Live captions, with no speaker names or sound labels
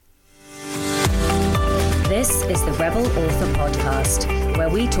Rebel Author Podcast, where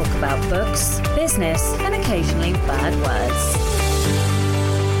we talk about books, business, and occasionally bad words.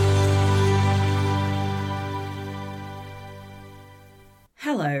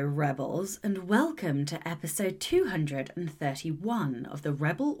 Hello, Rebels, and welcome to episode 231 of the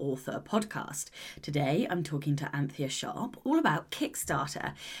Rebel Author Podcast. Today, I'm talking to Anthea Sharp all about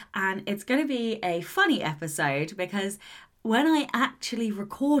Kickstarter, and it's going to be a funny episode because when I actually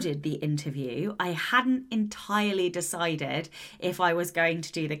recorded the interview, I hadn't entirely decided if I was going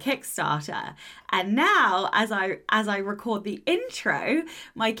to do the Kickstarter. And now, as I record the intro,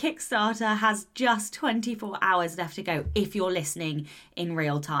 my Kickstarter has just 24 hours left to go if you're listening in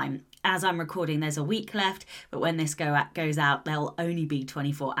real time. As I'm recording, there's a week left, but when this goes out, there'll only be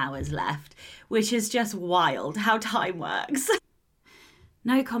 24 hours left, which is just wild how time works.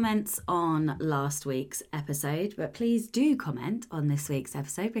 No comments on last week's episode, but please do comment on this week's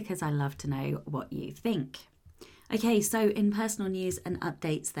episode because I love to know what you think. Okay, so in personal news and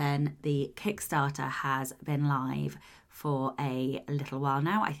updates then, the Kickstarter has been live for a little while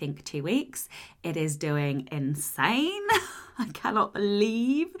now, I think 2 weeks. It is doing insane. I cannot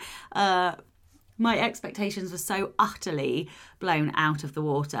believe my expectations were so utterly blown out of the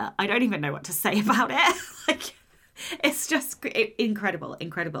water. I don't even know what to say about it. It's just incredible.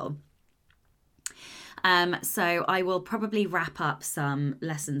 So I will probably wrap up some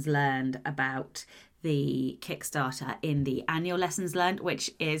lessons learned about the Kickstarter in the annual lessons learned,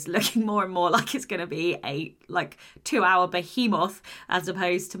 which is looking more and more like it's going to be a 2-hour behemoth as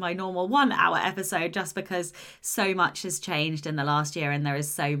opposed to my normal 1-hour episode, just because so much has changed in the last year and there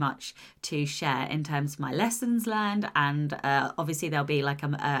is so much to share in terms of my lessons learned. And obviously there'll be like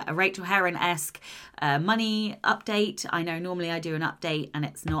a Rachel Herron-esque money update. I know normally I do an update and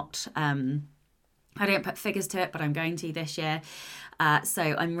it's not I don't put figures to it, but I'm going to this year. So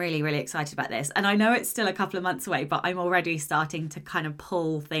I'm really, really excited about this. And I know it's still a couple of months away, but I'm already starting to kind of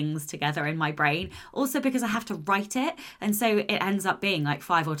pull things together in my brain. Also because I have to write it. And so it ends up being like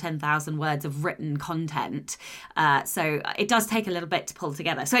 5,000 or 10,000 words of written content. So it does take a little bit to pull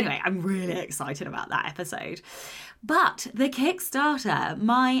together. So anyway, I'm really excited about that episode. But the Kickstarter,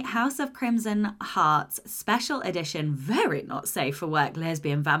 my House of Crimson Hearts special edition, very not safe for work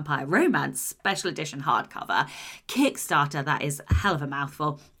lesbian vampire romance special edition hardcover, Kickstarter, that is a hell of a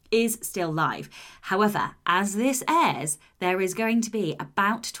mouthful, is still live. However, as this airs, there is going to be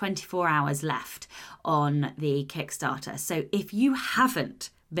about 24 hours left on the Kickstarter. So if you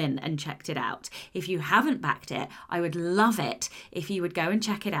haven't been and checked it out, if you haven't backed it, I would love it if you would go and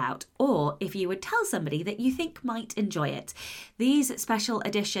check it out, or if you would tell somebody that you think might enjoy it. These special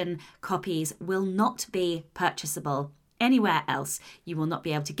edition copies will not be purchasable anywhere else. You will not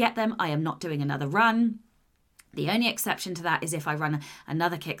be able to get them. I am not doing another run. The only exception to that is if I run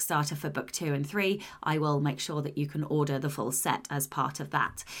another Kickstarter for book 2 and 3, I will make sure that you can order the full set as part of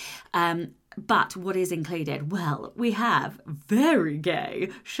that. But what is included? Well, we have very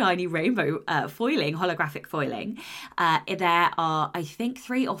gay, shiny rainbow foiling, holographic foiling. There are, I think,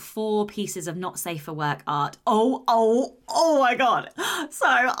 3 or 4 pieces of not safe for work art. Oh my God. So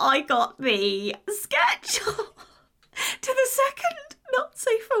I got the sketch to the second not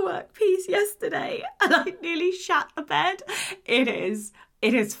safe for work piece yesterday and I nearly shat the bed. It is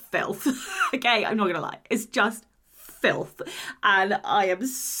filth. Okay, I'm not going to lie. It's just filth. And I am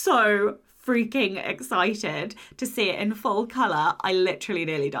so freaking excited to see it in full colour. I literally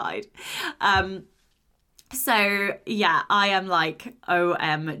nearly died. So yeah, I am like,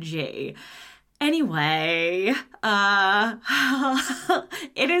 OMG. Anyway,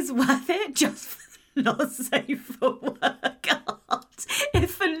 it is worth it just for not safe for work art.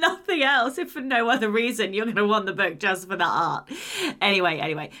 If for nothing else, if for no other reason, you're going to want the book just for the art.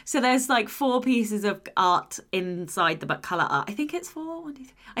 Anyway, so there's like 4 pieces of art inside the book, colour art. I think it's 4. 1, 2,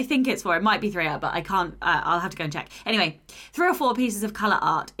 3. I think it's 4. It might be 3, but I can't. I'll have to go and check. Anyway, 3 or 4 pieces of colour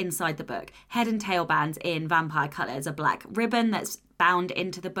art inside the book. Head and tail bands in vampire colours. A black ribbon that's bound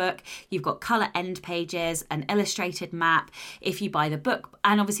into the book. You've got colour end pages, an illustrated map. If you buy the book,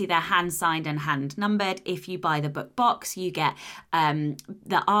 and obviously they're hand signed and hand numbered. If you buy the book box, you get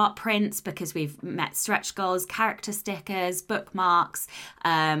the art prints because we've met stretch goals, character stickers, bookmarks,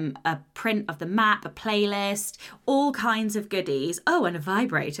 a print of the map, a playlist, all kinds of goodies. Oh, and a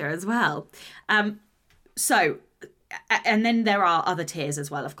vibrator as well. So, and then there are other tiers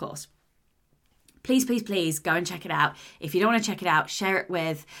as well, of course. Please go and check it out. If you don't want to check it out, share it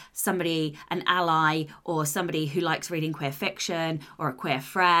with somebody, an ally, or somebody who likes reading queer fiction, or a queer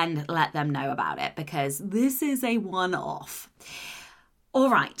friend. Let them know about it because this is a one-off. All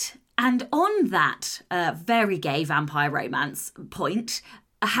right. And on that very gay vampire romance point,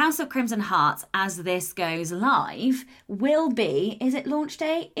 A House of Crimson Hearts, as this goes live, will be, is it launch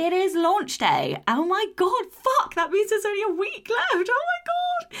day? It is launch day. Oh my God, fuck, that means there's only a week left. Oh my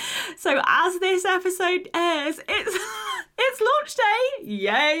God. So as this episode airs, it's launch day.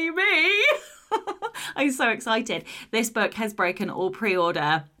 Yay me. I'm so excited. This book has broken all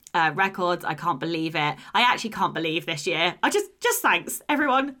pre-order records. I can't believe it. I actually can't believe this year. I just thanks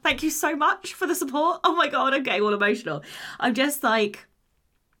everyone. Thank you so much for the support. Oh my God, I'm getting all emotional. I'm just like,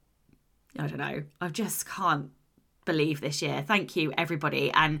 I don't know. I just can't believe this year. Thank you,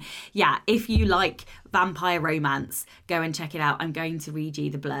 everybody. And yeah, if you like vampire romance, go and check it out. I'm going to read you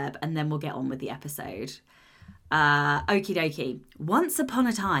the blurb and then we'll get on with the episode. Okie dokie. Once upon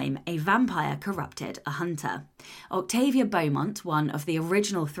a time, a vampire corrupted a hunter. Octavia Beaumont, one of the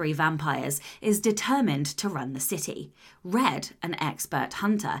original 3 vampires, is determined to run the city. Red, an expert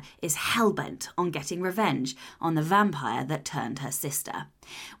hunter, is hellbent on getting revenge on the vampire that turned her sister.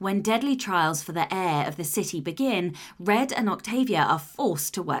 When deadly trials for the heir of the city begin, Red and Octavia are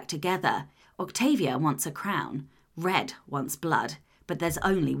forced to work together. Octavia wants a crown. Red wants blood. But there's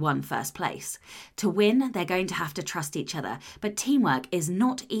only one first place. To win, they're going to have to trust each other, but teamwork is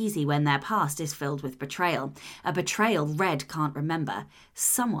not easy when their past is filled with betrayal. A betrayal Red can't remember.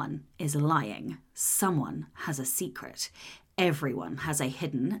 Someone is lying. Someone has a secret. Everyone has a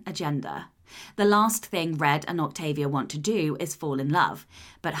hidden agenda. The last thing Red and Octavia want to do is fall in love,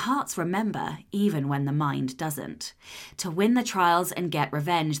 but hearts remember even when the mind doesn't. To win the trials and get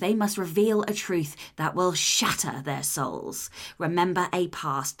revenge, they must reveal a truth that will shatter their souls, remember a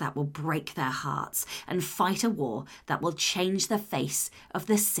past that will break their hearts, and fight a war that will change the face of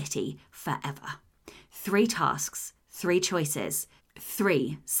the city forever. 3 tasks, 3 choices,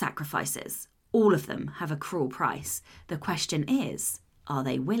 3 sacrifices. All of them have a cruel price. The question is, are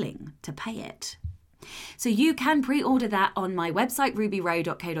they willing to pay it? So you can pre-order that on my website,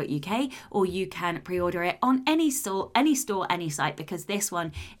 rubyrow.co.uk, or you can pre-order it on any store, any site, because this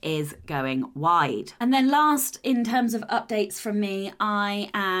one is going wide. And then last, in terms of updates from me,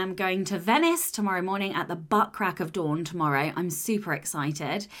 I am going to Venice tomorrow morning at the butt crack of dawn tomorrow. I'm super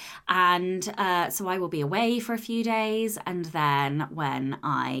excited. And so I will be away for a few days. And then when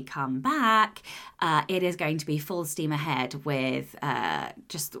I come back, it is going to be full steam ahead with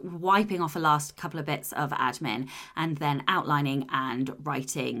just wiping off a last couple of bits of admin and then outlining and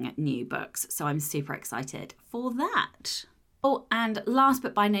writing new books. So I'm super excited for that. Oh, and last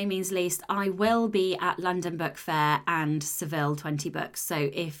but by no means least, I will be at London Book Fair and Seville 20 Books. So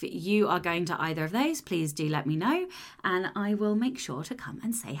if you are going to either of those, please do let me know and I will make sure to come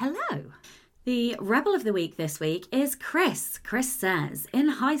and say hello. The Rebel of the Week this week is Chris. Chris says, in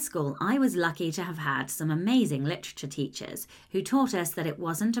high school, I was lucky to have had some amazing literature teachers who taught us that it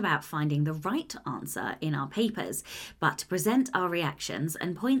wasn't about finding the right answer in our papers, but to present our reactions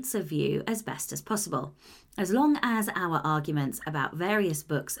and points of view as best as possible. As long as our arguments about various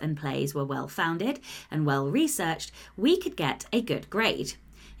books and plays were well-founded and well-researched, we could get a good grade.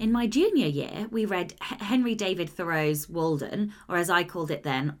 In my junior year, we read Henry David Thoreau's Walden, or as I called it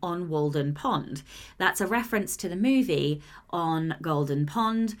then, On Walden Pond. That's a reference to the movie On Golden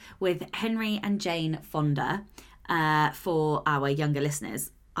Pond with Henry and Jane Fonda. For our younger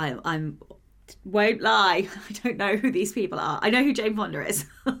listeners, I won't lie, I don't know who these people are. I know who Jane Fonda is.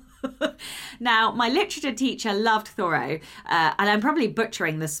 Now, my literature teacher loved Thoreau, and I'm probably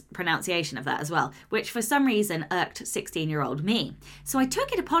butchering this pronunciation of that as well, which for some reason irked 16-year-old me. So I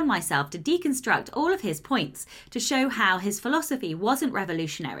took it upon myself to deconstruct all of his points to show how his philosophy wasn't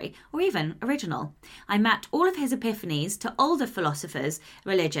revolutionary or even original. I mapped all of his epiphanies to older philosophers,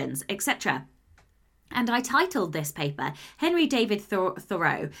 religions, etc. And I titled this paper, Henry David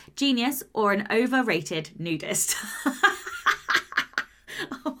Thoreau, Genius or an Overrated Nudist.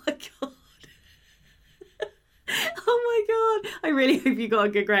 Oh my God. Oh my God. I really hope you got a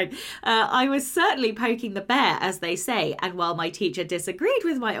good grade. I was certainly poking the bear, as they say, and while my teacher disagreed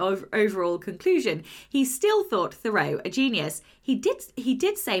with my overall conclusion, he still thought Thoreau a genius. He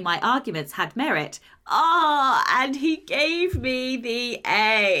did say my arguments had merit. And he gave me the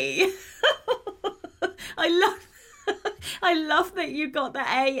A. I love that you got the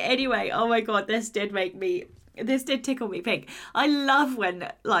A anyway. Oh my God, this did tickle me pink. I love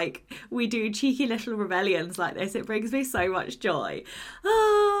when we do cheeky little rebellions like this. It brings me so much joy.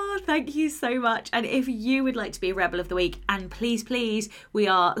 Oh, thank you so much. And if you would like to be a Rebel of the Week, and please, we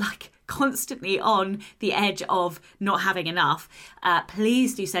are constantly on the edge of not having enough,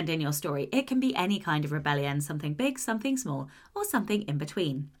 please do send in your story. It can be any kind of rebellion, something big, something small, or something in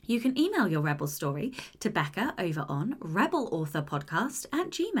between. You can email your Rebel story to Becca over on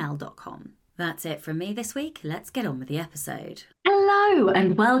rebelauthorpodcast@gmail.com. That's it from me this week. Let's get on with the episode. Hello,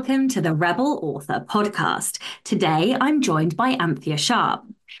 and welcome to the Rebel Author podcast. Today, I'm joined by Anthea Sharp.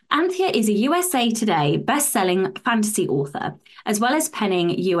 Anthea is a USA Today best-selling fantasy author, as well as penning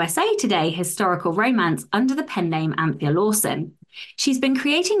USA Today historical romance under the pen name Anthea Lawson. She's been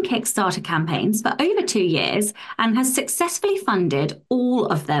creating Kickstarter campaigns for over 2 years and has successfully funded all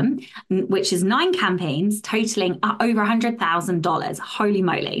of them, which is 9 campaigns totaling over $100,000. Holy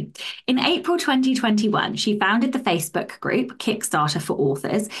moly. In April 2021, she founded the Facebook group Kickstarter for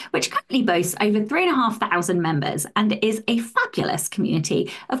Authors, which currently boasts over 3,500 members and is a fabulous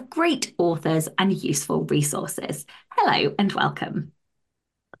community of great authors and useful resources. Hello and welcome.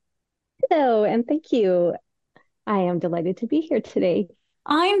 Hello, and thank you. I am delighted to be here today.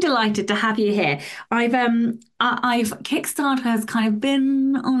 I'm delighted to have you here. I've Kickstarter has kind of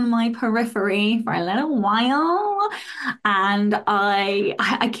been on my periphery for a little while, and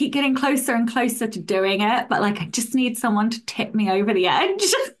I keep getting closer and closer to doing it, but like I just need someone to tip me over the edge.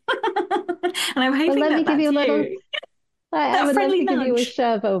 And I'm Well, hoping let me that give you that's a little, you. I That would love friendly to give you a nudge.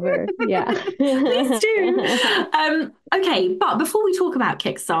 shove over. Yeah. Please do. Okay, but before we talk about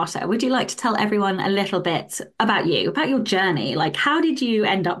Kickstarter, would you like to tell everyone a little bit about you, about your journey? Like, how did you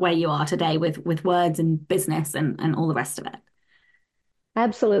end up where you are today with words and business and all the rest of it?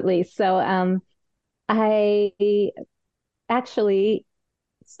 Absolutely. I actually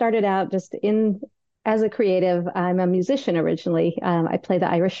started out just in as a creative. I'm a musician originally. I play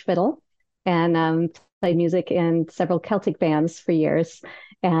the Irish fiddle and played music in several Celtic bands for years.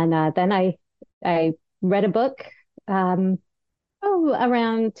 And then I read a book around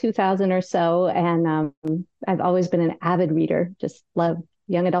 2000 or so, and I've always been an avid reader. Just love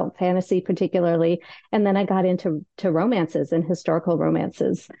young adult fantasy particularly. And then I got into romances and historical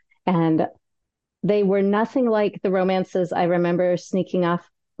romances, and they were nothing like the romances I remember sneaking off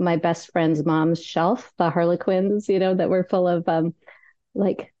my best friend's mom's shelf, the Harlequins, that were full of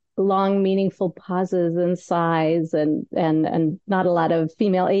like long, meaningful pauses and sighs and not a lot of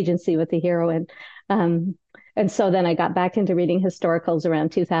female agency with the heroine. Um, and so then I got back into reading historicals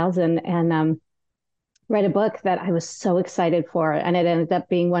around 2000 and read a book that I was so excited for. And it ended up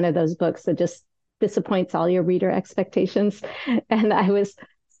being one of those books that just disappoints all your reader expectations. And I was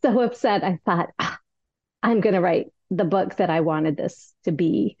so upset. I thought, I'm going to write the book that I wanted this to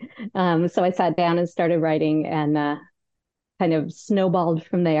be. So I sat down and started writing and kind of snowballed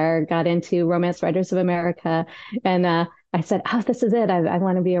from there, got into Romance Writers of America. And I said, oh, this is it. I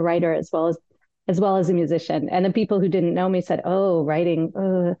want to be a writer as well as a musician. And the people who didn't know me said, oh, writing,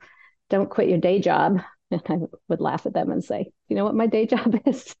 don't quit your day job. And I would laugh at them and say, you know what my day job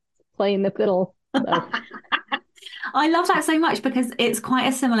is? Playing the fiddle. So. I love that so much because it's quite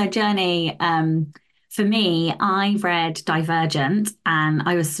a similar journey. For me, I read Divergent and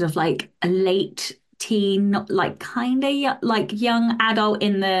I was sort of like a late teen, like kind of like young adult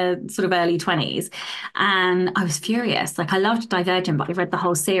in the sort of early 20s. And I was furious. Like I loved Divergent, but I read the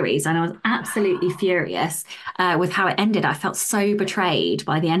whole series and I was absolutely furious with how it ended. I felt so betrayed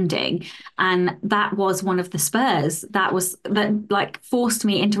by the ending. And that was one of the spurs that like forced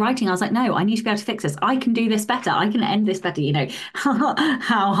me into writing. I was like, no, I need to be able to fix this. I can do this better. I can end this better.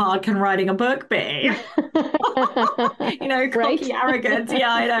 How hard can writing a book be? Right? Cocky arrogance.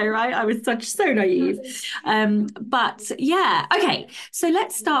 Yeah, I know, right? I was so naive. But yeah, okay. So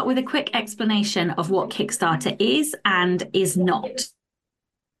let's start with a quick explanation of what Kickstarter is and is not.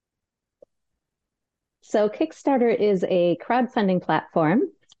 So Kickstarter is a crowdfunding platform,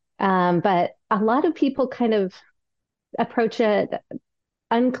 but a lot of people kind of approach it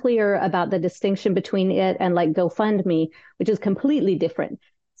unclear about the distinction between it and like GoFundMe, which is completely different.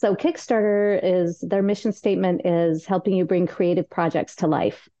 So Kickstarter is their mission statement is helping you bring creative projects to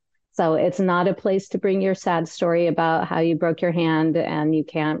life. So it's not a place to bring your sad story about how you broke your hand and you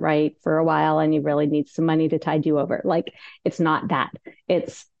can't write for a while and you really need some money to tide you over. Like it's not that.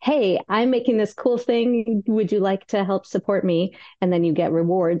 It's, hey, I'm making this cool thing. Would you like to help support me? And then you get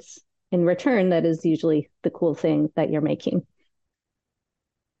rewards in return. That is usually the cool thing that you're making.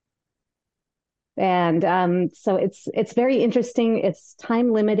 And so it's very interesting. It's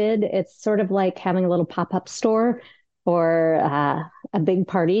time limited. It's sort of like having a little pop-up store or a big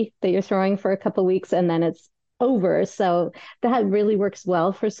party that you're throwing for a couple of weeks and then it's over. So that really works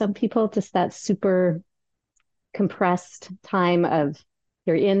well for some people, just that super compressed time of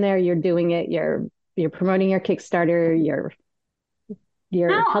you're in there, you're doing it, you're promoting your Kickstarter, you're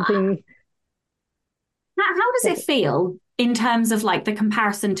How helping. how does it feel in terms of like the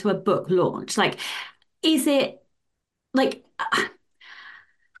comparison to a book launch? Like, is it like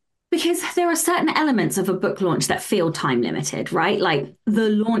Because there are certain elements of a book launch that feel time limited, right? Like the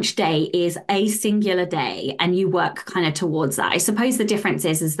launch day is a singular day and you work kind of towards that. I suppose the difference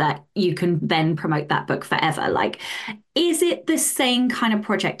is that you can then promote that book forever. Like, is it the same kind of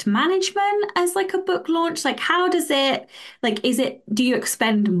project management as like a book launch? Like, how does it, like, do you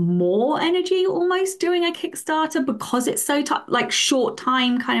expend more energy almost doing a Kickstarter because it's so like short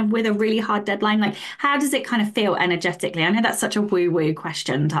time kind of with a really hard deadline? Like, how does it kind of feel energetically? I know that's such a woo-woo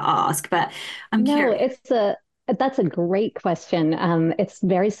question to ask, but I'm No, curious. that's a great question. It's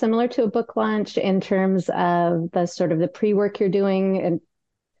very similar to a book launch in terms of the sort of the pre-work you're doing and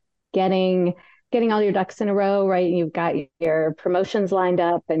getting all your ducks in a row, right? You've got your promotions lined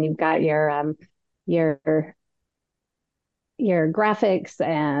up and you've got your your graphics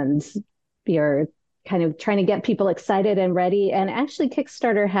and you're kind of trying to get people excited and ready. And actually,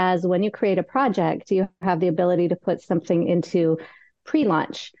 Kickstarter has, when you create a project, you have the ability to put something into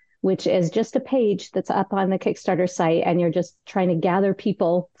pre-launch, which is just a page that's up on the Kickstarter site, and you're just trying to gather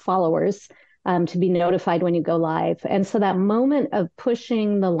people, followers, to be notified when you go live. And so that moment of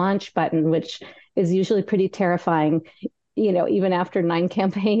pushing the launch button, which is usually pretty terrifying, even after 9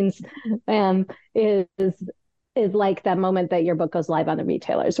 campaigns, is like that moment that your book goes live on the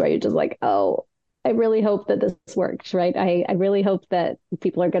retailers, where you're just like, oh, I really hope that this works, right? I really hope that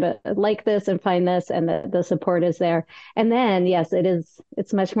people are going to like this and find this and that the support is there. And then, yes,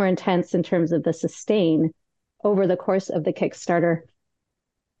 it's much more intense in terms of the sustain over the course of the Kickstarter.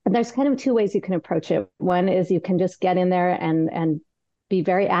 And there's kind of two ways you can approach it. One is you can just get in there and be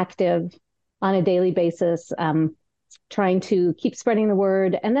very active on a daily basis, trying to keep spreading the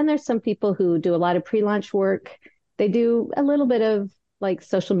word. And then there's some people who do a lot of pre-launch work. They do a little bit of like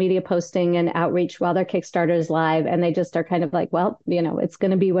social media posting and outreach while their Kickstarter is live. And they just are kind of like, well, it's going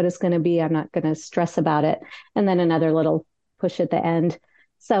to be what it's going to be. I'm not going to stress about it. And then another little push at the end.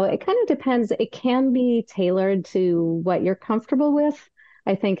 So it kind of depends. It can be tailored to what you're comfortable with.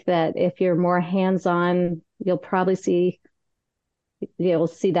 I think that if you're more hands-on, you'll see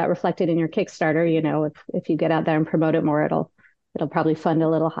that reflected in your Kickstarter. If you get out there and promote it more, it'll probably fund a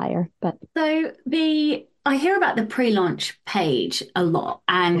little higher. But So I hear about the pre-launch page a lot,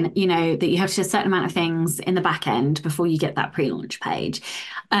 and that you have to do a certain amount of things in the back end before you get that pre-launch page.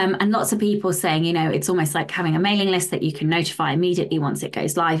 And lots of people saying, it's almost like having a mailing list that you can notify immediately once it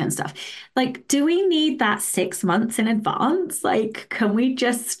goes live and stuff. Like, do we need that 6 months in advance? Like, can we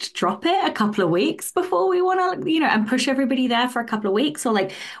just drop it a couple of weeks before we want to, and push everybody there for a couple of weeks? Or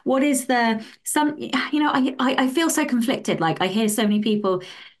like, what is I feel so conflicted. Like, I hear so many people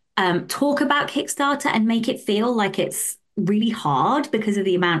talk about Kickstarter and make it feel like it's really hard because of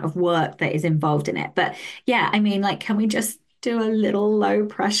the amount of work that is involved in it. But yeah, I mean, like, can we just do a little low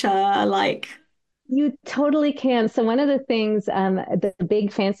pressure, like? you totally can. So one of the things, the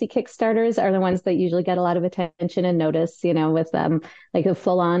big fancy Kickstarters are the ones that usually get a lot of attention and notice, with like a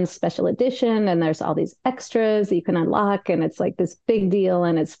full-on special edition, and there's all these extras you can unlock, and it's like this big deal,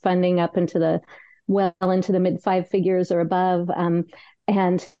 and it's funding up into the mid 5 figures or above.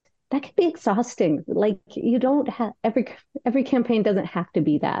 And that can be exhausting. Like, you don't have every campaign doesn't have to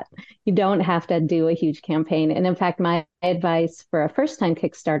be that. You don't have to do a huge campaign. And in fact, my advice for a first-time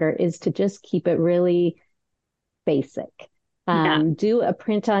Kickstarter is to just keep it really basic. Yeah. Do a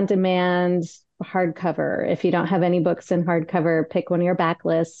print on demand hardcover. If you don't have any books in hardcover, pick one of your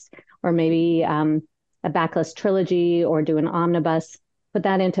backlists, or maybe a backlist trilogy, or do an omnibus. Put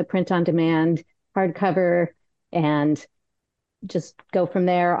that into print on demand hardcover, and just go from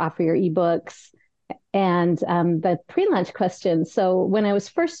there, offer your ebooks. And the pre-launch question. So when I was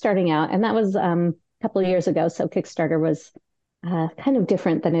first starting out, and that was a couple of years ago, so Kickstarter was kind of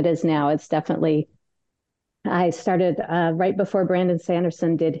different than it is now. It's definitely, I started right before Brandon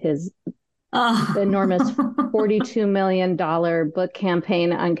Sanderson did his enormous $42 million book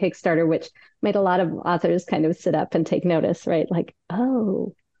campaign on Kickstarter, which made a lot of authors kind of sit up and take notice, right? Like,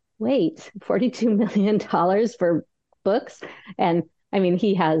 oh, wait, $42 million for books. And I mean,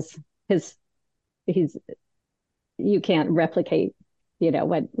 he's you can't replicate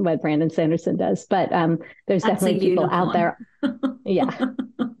what Brandon Sanderson does, but there's That's definitely people out there. Yeah.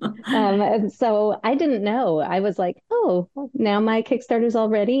 And so I didn't know. I was like, oh, now my Kickstarter's all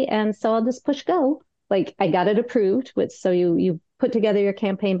ready, and so I'll just push go. Like, I got it approved, which, so you put together your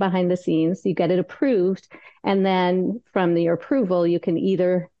campaign behind the scenes, you get it approved, and then from your approval, you can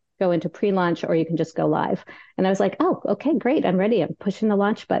either go into pre-launch or you can just go live. And I was like, oh, okay, great. I'm ready. I'm pushing the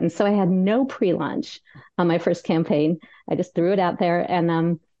launch button. So I had no pre-launch on my first campaign. I just threw it out there.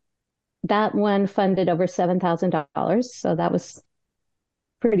 And that one funded over $7,000. So that was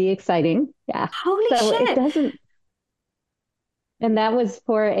pretty exciting. Yeah. Holy So it shit. doesn't, And that was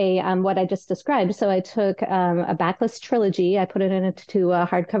for a what I just described. So I took a backlist trilogy, I put it into a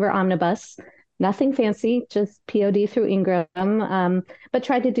hardcover omnibus, nothing fancy, just POD through Ingram, but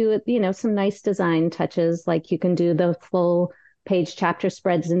tried to do it, some nice design touches, like you can do the full page chapter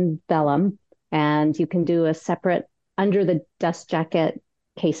spreads in vellum, and you can do a separate under the dust jacket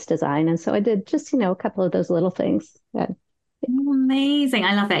case design. And so I did just, a couple of those little things. Amazing.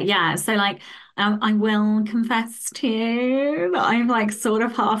 I love it. Yeah. So like I will confess to you that I've like sort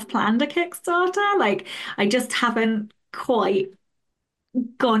of half planned a Kickstarter. Like I just haven't quite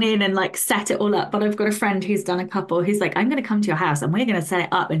gone in and like set it all up. But I've got a friend who's done a couple who's like, I'm going to come to your house and we're going to set it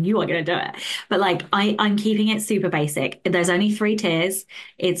up and you are going to do it. But like I'm keeping it super basic. There's only 3 tiers.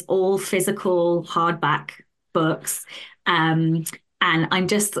 It's all physical hardback books. And I'm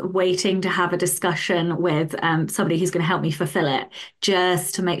just waiting to have a discussion with somebody who's going to help me fulfill it,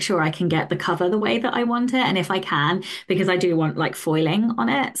 just to make sure I can get the cover the way that I want it. And if I can, because I do want like foiling on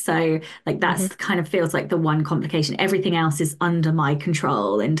it. So like that's kind of feels like the one complication. Everything else is under my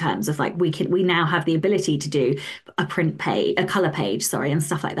control in terms of like we now have the ability to do a print page, a color page, sorry, and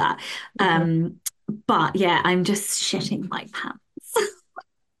stuff like that. But yeah, I'm just shitting my pants.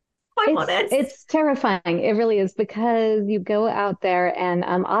 It's terrifying. It really is, because you go out there and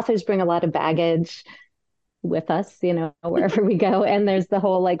authors bring a lot of baggage with us, wherever we go. And there's the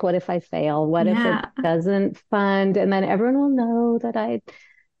whole like, what if I fail? What if it doesn't fund? And then everyone will know that I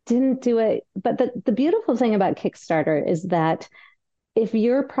didn't do it. But the beautiful thing about Kickstarter is that if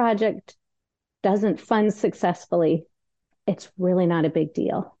your project doesn't fund successfully, it's really not a big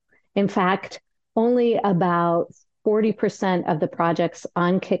deal. In fact, only about 40% of the projects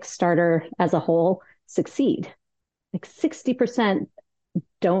on Kickstarter as a whole succeed. Like 60%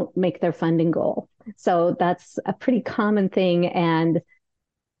 don't make their funding goal. So that's a pretty common thing. And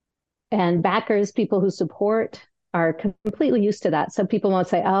backers, people who support, are completely used to that. So people won't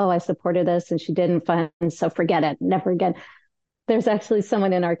say, oh, I supported this and she didn't fund, so forget it, never again. There's actually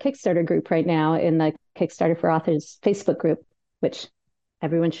someone in our Kickstarter group right now, in the Kickstarter for Authors Facebook group, which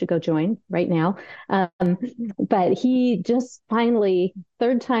everyone should go join right now. But he just finally,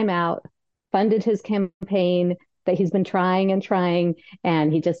 third time out, funded his campaign that he's been trying and trying.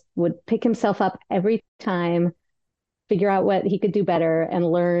 And he just would pick himself up every time, figure out what he could do better and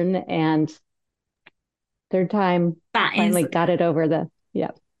learn. And third time, finally got it over the,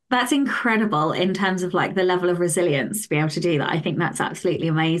 That's incredible in terms of like the level of resilience to be able to do that. I think that's absolutely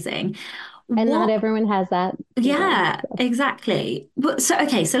amazing. And not everyone has that. Yeah, exactly. But so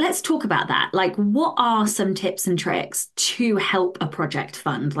let's talk about that. Like, what are some tips and tricks to help a project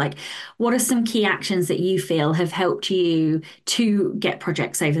fund? Like, what are some key actions that you feel have helped you to get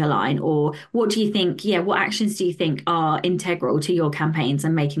projects over the line? Or what do you think, what actions do you think are integral to your campaigns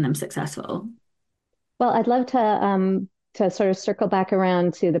and making them successful? Well, I'd love to sort of circle back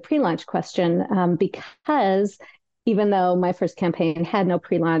around to the pre-launch question, because even though my first campaign had no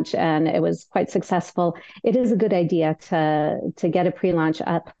pre-launch and it was quite successful, it is a good idea to get a pre-launch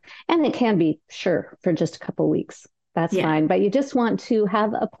up. And it can be, sure, for just a couple of weeks. That's fine. But you just want to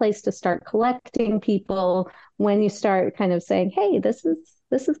have a place to start collecting people when you start kind of saying, hey, this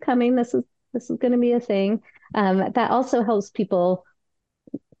is coming. This is going to be a thing. That also helps people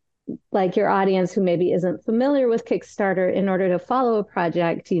like your audience who maybe isn't familiar with Kickstarter. In order to follow a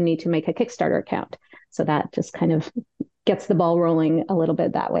project, you need to make a Kickstarter account. So that just kind of gets the ball rolling a little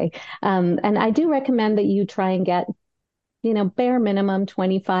bit that way. And I do recommend that you try and get, bare minimum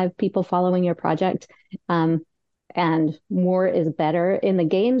 25 people following your project. And more is better in the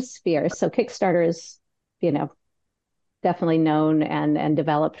game sphere. So Kickstarter is, definitely known and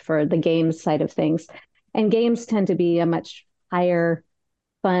developed for the games side of things. And games tend to be a much higher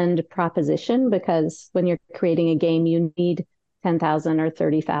fund proposition, because when you're creating a game, you need 10,000 or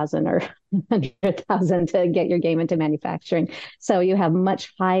 30,000 or 100,000 to get your game into manufacturing. So you have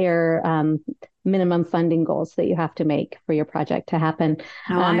much higher minimum funding goals that you have to make for your project to happen.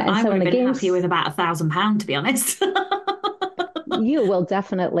 I would have been happy with about £1,000, to be honest. You will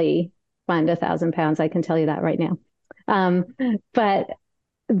definitely fund £1,000. I can tell you that right now.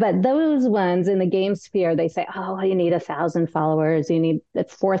 But those ones in the game sphere, they say, oh, you need 1,000 followers. You need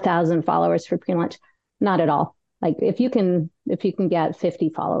 4,000 followers for pre-launch. Not at all. Like if you can get 50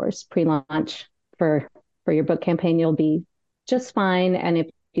 followers pre-launch for your book campaign, you'll be just fine. And if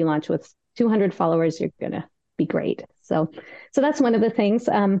you launch with 200 followers, you're gonna be great. So that's one of the things.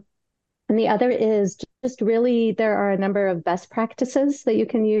 And the other is just really, there are a number of best practices that you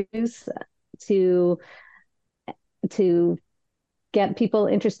can use to get people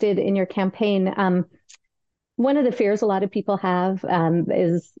interested in your campaign. One of the fears a lot of people have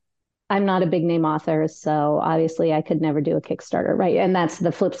is I'm not a big name author, so obviously I could never do a Kickstarter, right? And that's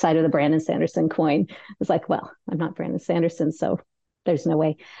the flip side of the Brandon Sanderson coin. It's like, well, I'm not Brandon Sanderson, so there's no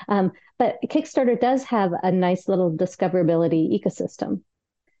way. But Kickstarter does have a nice little discoverability ecosystem.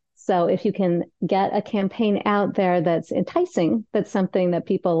 So if you can get a campaign out there that's enticing, that's something that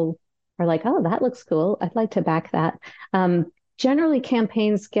people are like, oh, that looks cool, I'd like to back that. Generally,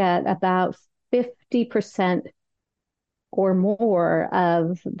 campaigns get about 50% or more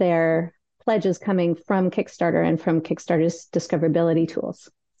of their pledges coming from Kickstarter and from Kickstarter's discoverability tools.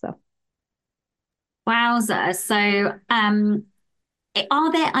 So, wowza. So,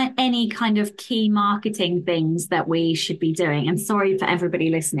 are there any kind of key marketing things that we should be doing? And sorry for everybody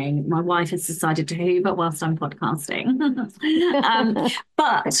listening. My wife has decided to hoover whilst I'm podcasting.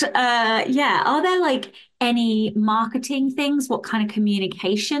 Yeah, are there like any marketing things? What kind of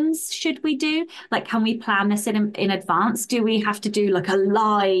communications should we do? Like, can we plan this in advance? Do we have to do like a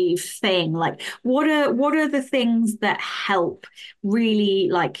live thing? Like, what are the things that help really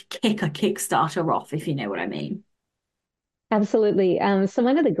like kick a Kickstarter off, if you know what I mean? absolutely. So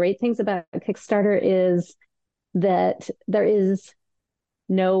one of the great things about Kickstarter is that there is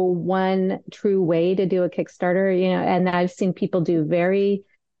no one true way to do a Kickstarter, and I've seen people do very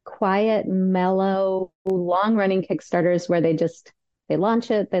quiet, mellow, long-running Kickstarters where they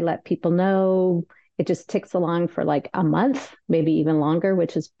launch it, they let people know, it just ticks along for like a month, maybe even longer,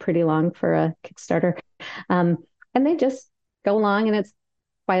 which is pretty long for a Kickstarter. And they just go along and it's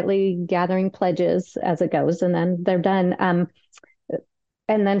quietly gathering pledges as it goes, and then they're done.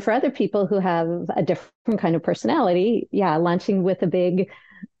 And then for other people who have a different kind of personality, yeah, launching with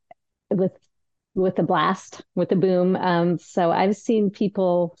with a blast, with a boom. So I've seen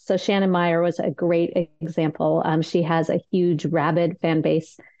people. So Shannon Meyer was a great example. She has a huge rabid fan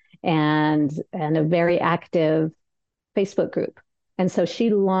base and a very active Facebook group. And so she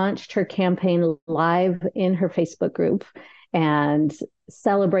launched her campaign live in her Facebook group and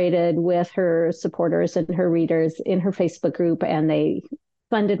celebrated with her supporters and her readers in her Facebook group. And they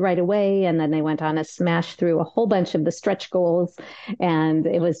funded right away. And then they went on a smash through a whole bunch of the stretch goals. And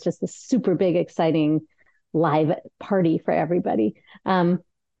it was just a super big, exciting live party for everybody.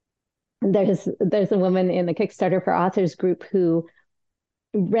 There's a woman in the Kickstarter for Authors group who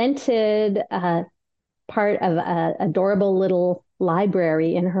rented part of an adorable little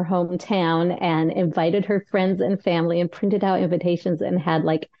library in her hometown and invited her friends and family and printed out invitations and had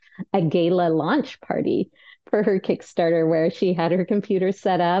like a gala launch party for her Kickstarter where she had her computer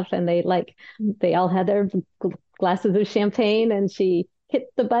set up and they all had their glasses of champagne and she hit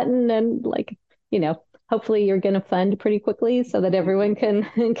the button and hopefully you're going to fund pretty quickly so that everyone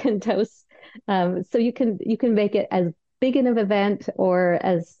can toast. So you can make it as big an event or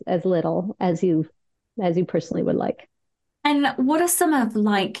as little as you personally would like. And what are some of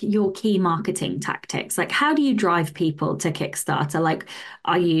like your key marketing tactics? Like, how do you drive people to Kickstarter? Like,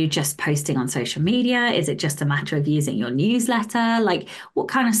 are you just posting on social media? Is it just a matter of using your newsletter? Like, what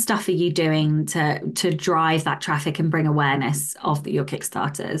kind of stuff are you doing to drive that traffic and bring awareness of your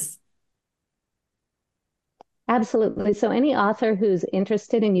Kickstarters? Absolutely. So any author who's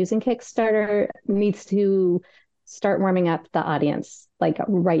interested in using Kickstarter needs to start warming up the audience like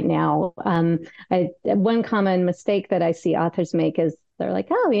right now. One common mistake that I see authors make is they're like,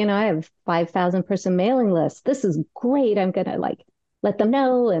 oh, I have 5,000 person mailing list. This is great. I'm going to like let them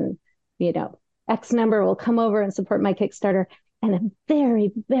know. And, X number will come over and support my Kickstarter. And a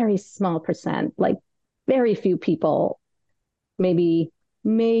very, very small percent, like very few people, maybe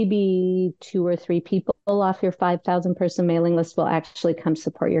 2 or 3 people off your 5,000 person mailing list will actually come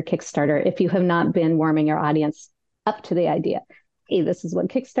support your Kickstarter if you have not been warming your audience up to the idea. Hey, this is what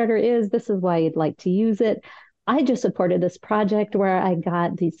Kickstarter is. This is why you'd like to use it. I just supported this project where I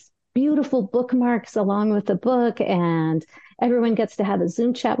got these beautiful bookmarks along with the book and everyone gets to have a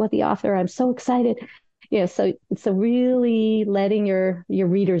Zoom chat with the author. I'm so excited. So really letting your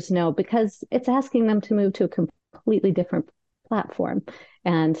readers know, because it's asking them to move to a completely different platform.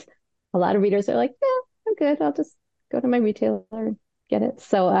 And a lot of readers are like, yeah, I'm good. I'll just go to my retailer and get it.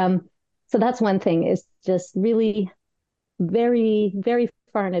 So that's one thing, is just really very, very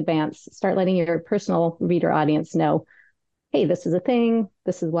far in advance, start letting your personal reader audience know, hey, this is a thing.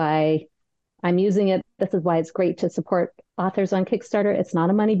 This is why I'm using it. This is why it's great to support authors on Kickstarter. It's not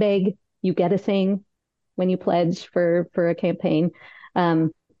a money bag. You get a thing when you pledge for a campaign.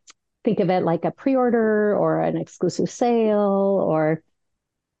 Think of it like a pre-order or an exclusive sale, or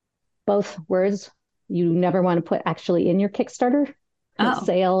both words you never want to put actually in your Kickstarter.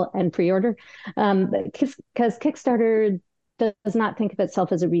 Sale and pre-order, because Kickstarter does not think of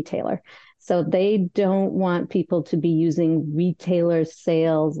itself as a retailer. So they don't want people to be using retailer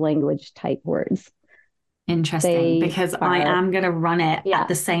sales language type words. Interesting, because I am going to run it at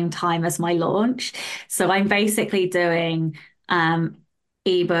the same time as my launch. So I'm basically doing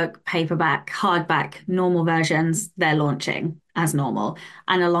ebook, paperback, hardback, normal versions. They're launching as normal.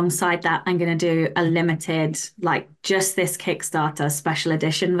 And alongside that, I'm going to do a limited, like just this Kickstarter special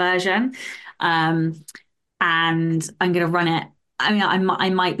edition version. And I'm going to run it. I mean, I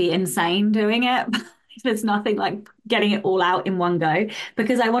might be insane doing it. There's nothing like getting it all out in one go,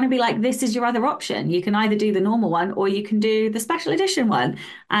 because I want to be like, this is your other option. You can either do the normal one or you can do the special edition one.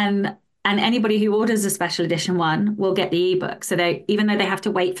 And anybody who orders a special edition one will get the ebook. So they, even though they have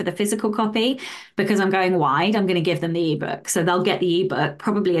to wait for the physical copy, because I'm going wide, I'm going to give them the ebook. So they'll get the ebook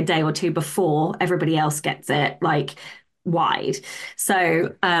probably a day or two before everybody else gets it, like wide.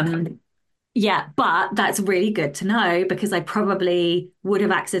 So yeah, but that's really good to know, because I probably would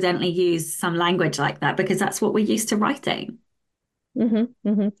have accidentally used some language like that, because that's what we're used to writing. Mm-hmm,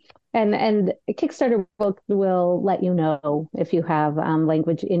 mm-hmm. And Kickstarter will let you know if you have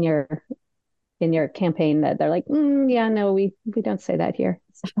language in your campaign that they're like, yeah, no, we don't say that here.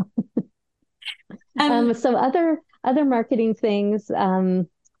 So, so other marketing things. So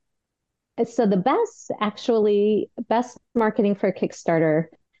the best marketing for Kickstarter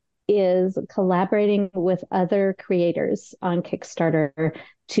is collaborating with other creators on Kickstarter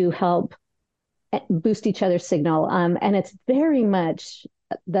to help boost each other's signal. And it's very much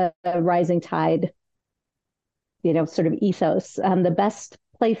the rising tide, sort of ethos. The best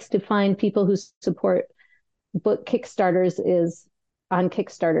place to find people who support book Kickstarters is on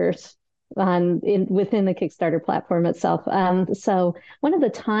Kickstarters within the Kickstarter platform itself. So one of the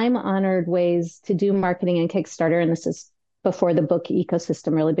time-honored ways to do marketing in Kickstarter, and this is before the book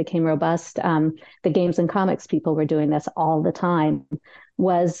ecosystem really became robust, the games and comics people were doing this all the time,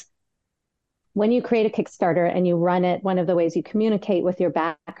 was when you create a Kickstarter and you run it, one of the ways you communicate with your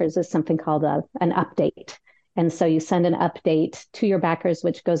backers is something called an update. And so you send an update to your backers,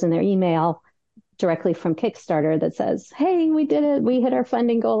 which goes in their email directly from Kickstarter that says, hey, we did it. We hit our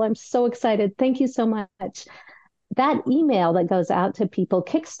funding goal. I'm so excited. Thank you so much. That email that goes out to people,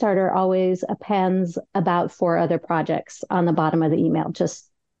 Kickstarter always appends about 4 other projects on the bottom of the email, just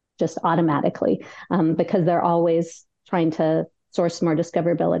automatically, because they're always trying to source more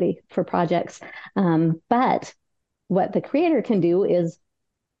discoverability for projects. But what the creator can do is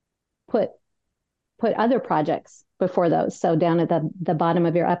put other projects before those. So down at the bottom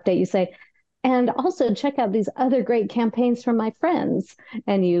of your update, you say, and also check out these other great campaigns from my friends.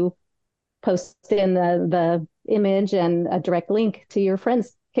 And you post in the image and a direct link to your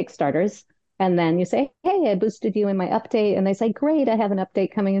friends' Kickstarters. And then you say, hey, I boosted you in my update. And they say, great, I have an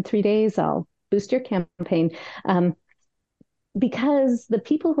update coming in 3 days. I'll boost your campaign. Because the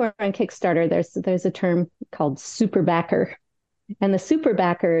people who are on Kickstarter, there's a term called super backer. And the super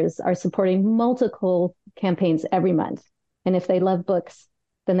backers are supporting multiple campaigns every month. And if they love books,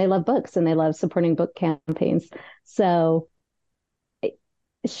 then they love books and they love supporting book campaigns. So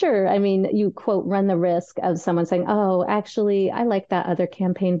sure, I mean, you quote, run the risk of someone saying, oh, actually, I like that other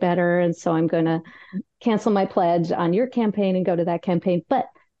campaign better. And so I'm going to cancel my pledge on your campaign and go to that campaign. But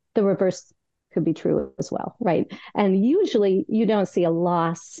the reverse could be true as well, right? And usually you don't see a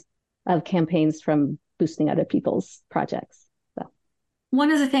loss of campaigns from boosting other people's projects. One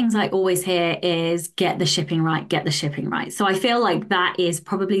of the things I always hear is get the shipping right, get the shipping right. So I feel like that is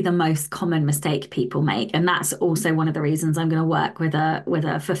probably the most common mistake people make. And that's also one of the reasons I'm going to work with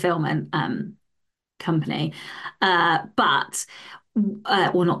a fulfillment company. But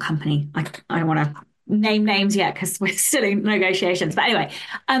or not company. I don't want to name names yet because we're still in negotiations. But anyway,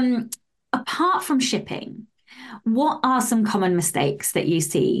 apart from shipping, what are some common mistakes that you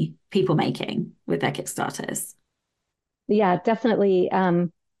see people making with their Kickstarters? Yeah, definitely.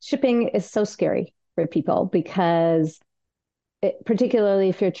 Shipping is so scary for people because particularly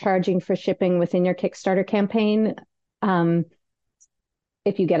if you're charging for shipping within your Kickstarter campaign,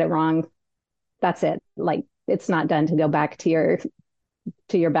 if you get it wrong, that's it. Like it's not done to go back to your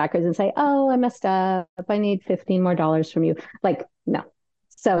backers and say, oh, I messed up. I need $15 more from you. Like, no.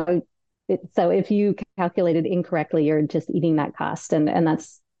 So if you calculated incorrectly, you're just eating that cost. And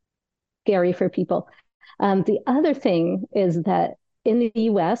that's scary for people. The other thing is that in the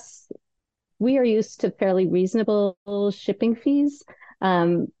US, we are used to fairly reasonable shipping fees.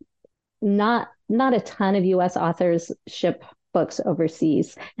 Not a ton of US authors ship books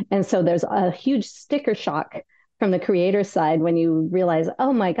overseas. And so there's a huge sticker shock from the creator side when you realize,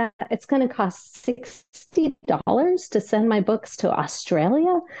 oh my God, it's going to cost $60 to send my books to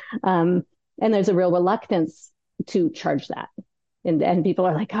Australia. And there's a real reluctance to charge that. And people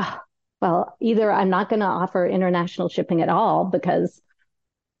are like, oh, well, either I'm not going to offer international shipping at all because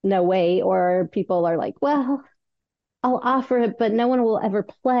no way, or people are like, well, I'll offer it, but no one will ever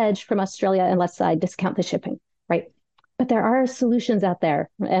pledge from Australia unless I discount the shipping, right? But there are solutions out there.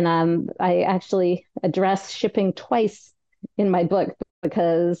 And I actually address shipping twice in my book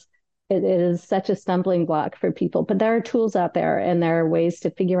because it is such a stumbling block for people. But there are tools out there and there are ways to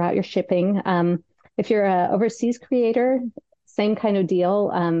figure out your shipping. If you're an overseas creator, same kind of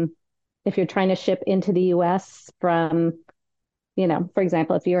deal. If you're trying to ship into the US from, for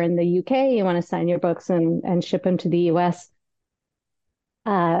example, if you're in the UK, you want to sign your books and ship them to the US,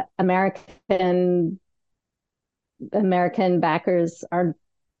 American backers are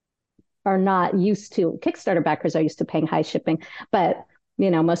not used to, Kickstarter backers are used to paying high shipping, but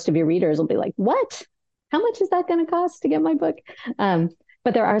most of your readers will be like, what? How much is that going to cost to get my book?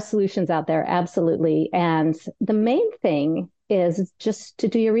 But there are solutions out there, absolutely. And the main thing is just to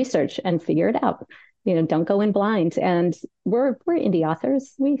do your research and figure it out. Don't go in blind. And we're indie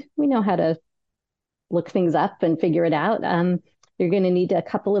authors. We know how to look things up and figure it out. You're going to need a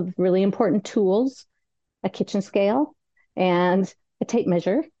couple of really important tools, a kitchen scale and a tape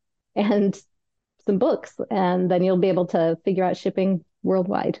measure and some books. And then you'll be able to figure out shipping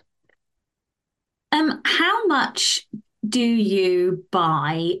worldwide. How much do you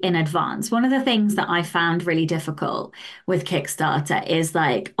buy in advance? One of the things that I found really difficult with Kickstarter is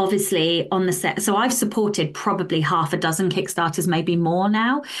like, obviously on the set. So I've supported probably half a dozen Kickstarters, maybe more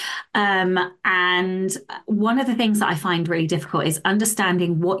now. And one of the things that I find really difficult is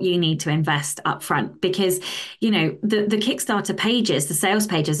understanding what you need to invest up front, because, the Kickstarter pages, the sales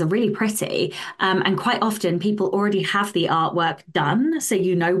pages are really pretty. And quite often people already have the artwork done. So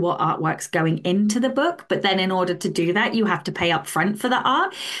you know what artwork's going into the book. But then in order to do that, you have to pay up front for the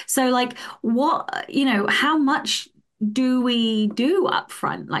art. So like how much do we do up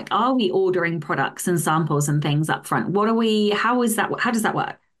front? Like, are we ordering products and samples and things up front? How does that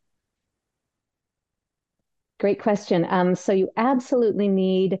work? Great question. So you absolutely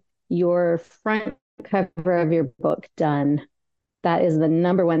need your front cover of your book done. That is the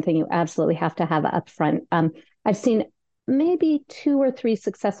number one thing you absolutely have to have up front. I've seen maybe 2 or 3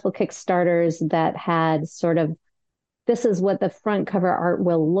 successful Kickstarters that had sort of, this is what the front cover art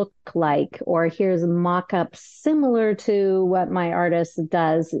will look like, or here's a mock-up similar to what my artist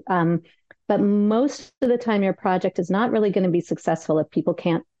does. But most of the time, your project is not really going to be successful if people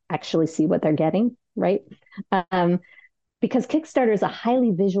can't actually see what they're getting, right? Because Kickstarter is a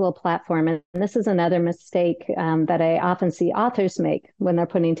highly visual platform. And this is another mistake that I often see authors make when they're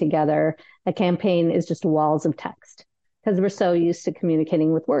putting together a campaign, is just walls of text, because we're so used to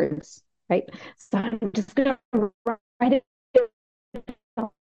communicating with words, right? So I'm just going to write it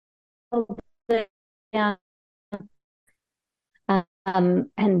down.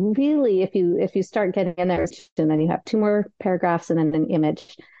 And really, if you start getting in there, and then you have 2 more paragraphs and then an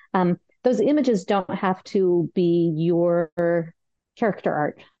image, those images don't have to be your character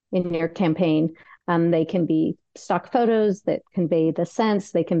art in your campaign. They can be stock photos that convey the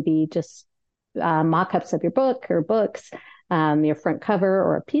sense. They can be just mock-ups of your book or books, your front cover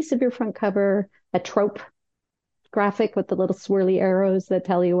or a piece of your front cover, a trope graphic with the little swirly arrows that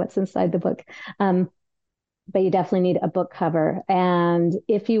tell you what's inside the book. But you definitely need a book cover. And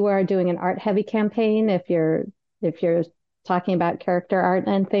if you are doing an art-heavy campaign, if you're talking about character art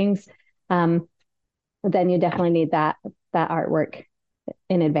and things, then you definitely need that artwork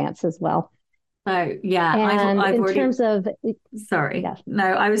in advance as well. Oh yeah, and I've in already. Terms of, Sorry, yeah. No,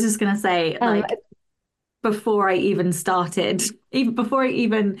 I was just gonna say, like, before I even started, even before I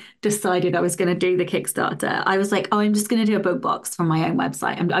even decided I was going to do the Kickstarter, I was like, oh, I'm just going to do a book box from my own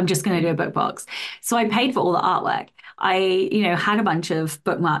website. I'm just going to do a book box. So I paid for all the artwork. I, had a bunch of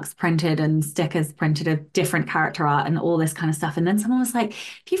bookmarks printed and stickers printed of different character art and all this kind of stuff. And then someone was like,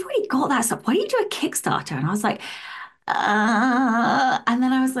 if you've already got that stuff, why don't you do a Kickstarter? And I was like, and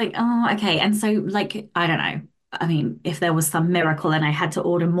then I was like, oh, okay. And so, like, I don't know. I mean, if there was some miracle and I had to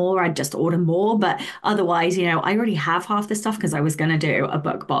order more, I'd just order more. But otherwise, I already have half the stuff because I was going to do a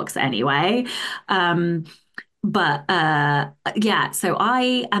book box anyway. But yeah, so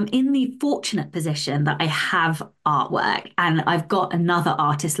I am in the fortunate position that I have artwork and I've got another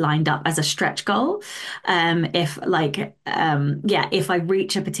artist lined up as a stretch goal. If I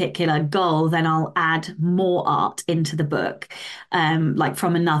reach a particular goal, then I'll add more art into the book, like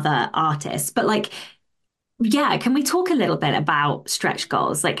from another artist. But like, yeah, can we talk a little bit about stretch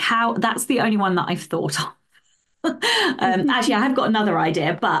goals? Like how that's the only one that I've thought of. Actually, I have got another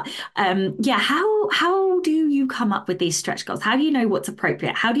idea, but yeah, how do you you come up with these stretch goals? How do you know what's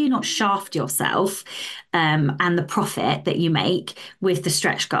appropriate? How do you not shaft yourself and the profit that you make with the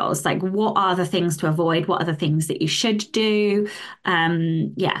stretch goals? Like, what are the things to avoid? What are the things that you should do?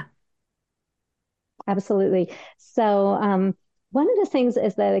 Yeah. Absolutely. So, one of the things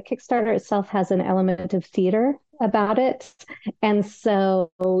is that the Kickstarter itself has an element of theater about it. And so,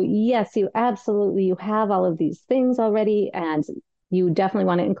 yes, you have all of these things already, and you definitely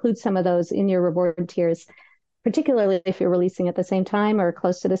want to include some of those in your reward tiers, particularly if you're releasing at the same time or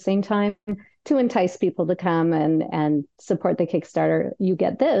close to the same time, to entice people to come and support the Kickstarter. You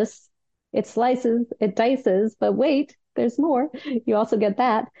get this, it slices, it dices, but wait, there's more. You also get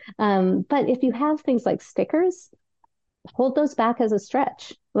that. But if you have things like stickers, hold those back as a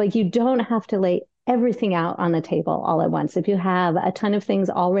stretch. Like, you don't have to lay everything out on the table all at once. If you have a ton of things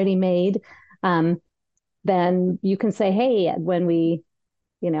already made, then you can say, hey, when we,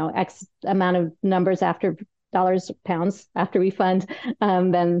 X amount of numbers after dollars, pounds after we fund,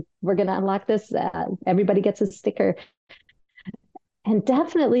 then we're going to unlock this. Everybody gets a sticker. And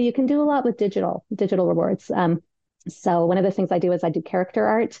definitely you can do a lot with digital rewards. So one of the things I do is I do character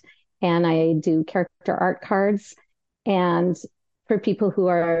art, and I do character art cards. And for people who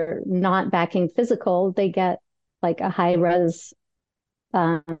are not backing physical, they get like a high res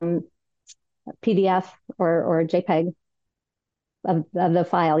PDF or JPEG of the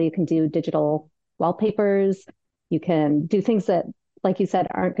file. You can do digital wallpapers. You can do things that, like you said,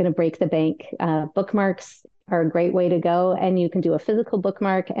 aren't going to break the bank. Bookmarks are a great way to go. And you can do a physical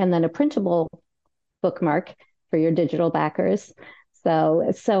bookmark and then a printable bookmark for your digital backers. So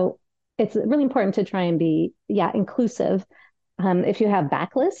it's really important to try and be, inclusive. If you have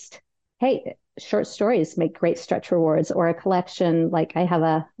backlist, hey, short stories make great stretch rewards, or a collection. Like I have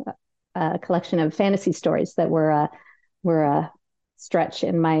a collection of fantasy stories that were a stretch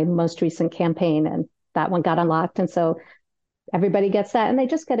in my most recent campaign, and that one got unlocked. And so everybody gets that, and they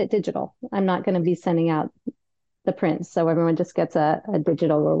just get it digital. I'm not going to be sending out the print, so everyone just gets a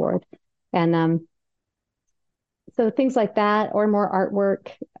digital reward. And so things like that, or more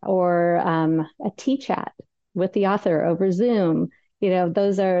artwork, or a tea chat with the author over Zoom.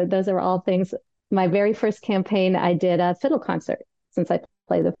 Those are all things. My very first campaign, I did a fiddle concert, since I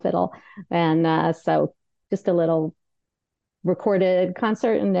play the fiddle, and so just a little recorded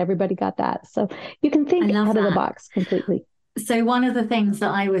concert, and everybody got that. So you can think out of the box completely. So one of the things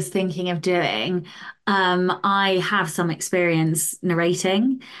that I was thinking of doing, I have some experience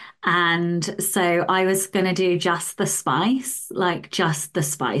narrating. And so I was going to do just the spice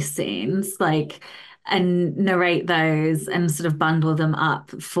scenes, and narrate those and sort of bundle them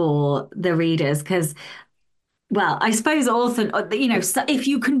up for the readers. Because, well, I suppose author, if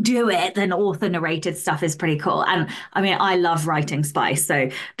you can do it, then author narrated stuff is pretty cool. And I mean, I love writing spice.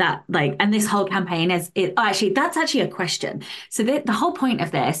 So that and this whole campaign that's actually a question. So the whole point of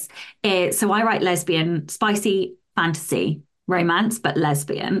this is, so I write lesbian, spicy fantasy romance, but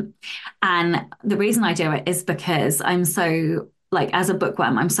lesbian. And the reason I do it is because I'm so, as a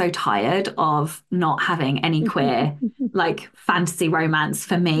bookworm, I'm so tired of not having any queer fantasy romance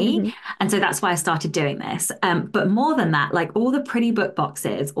for me. Mm-hmm. And so that's why I started doing this. But more than that, all the pretty book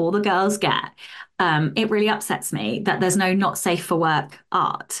boxes all the girls get, it really upsets me that there's no not safe for work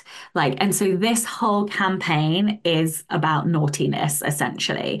art. And so this whole campaign is about naughtiness,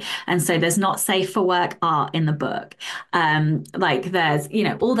 essentially. And so there's not safe for work art in the book. There's,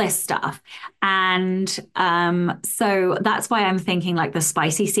 all this stuff. And so that's why I'm thinking the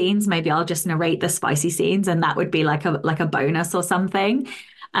spicy scenes, maybe I'll just narrate the spicy scenes, and that would be like a bonus or something.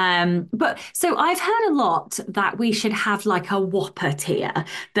 But so I've heard a lot that we should have a whopper tier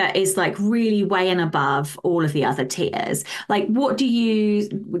that is really way and above all of the other tiers. What do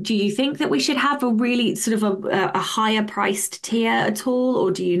you think that we should have a really sort of a higher priced tier at all, or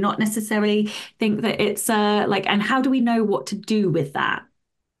do you not necessarily think that it's and how do we know what to do with that?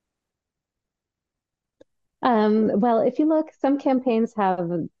 Well, if you look, some campaigns have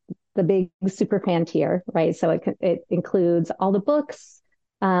the big super fan tier, right? So it includes all the books,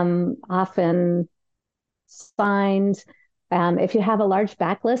 often signed. If you have a large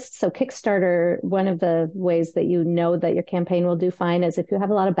backlist, so Kickstarter, one of the ways that you know that your campaign will do fine is if you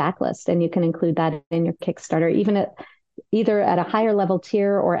have a lot of backlist, and you can include that in your Kickstarter, either at a higher level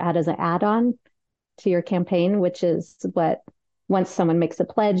tier or as an add-on to your campaign, which is what, once someone makes a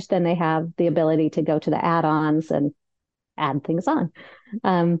pledge, then they have the ability to go to the add-ons and add things on.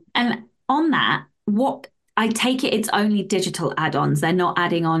 And on that, I take it's only digital add-ons. They're not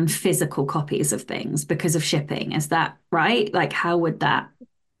adding on physical copies of things because of shipping. Is that right? How would that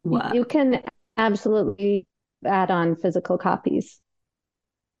work? You can absolutely add on physical copies.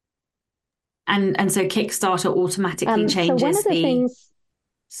 And so Kickstarter automatically So one changes of the the. things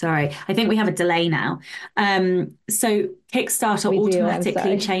Sorry, I think we have a delay now. So Kickstarter we do, I'm automatically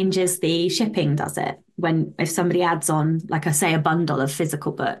sorry. changes the shipping, does it? When if somebody adds on, like I say, a bundle of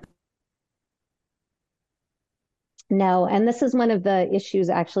physical book. No, and this is one of the issues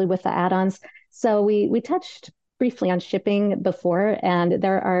actually with the add-ons. So we touched briefly on shipping before, and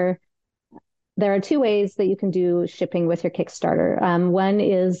there are two ways that you can do shipping with your Kickstarter. One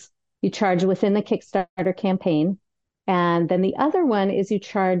is you charge within the Kickstarter campaign, and then the other one is you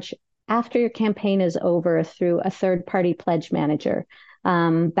charge after your campaign is over through a third-party pledge manager.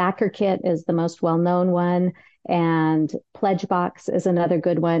 BackerKit is the most well-known one, and Pledgebox is another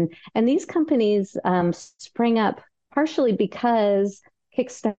good one. And these companies spring up partially because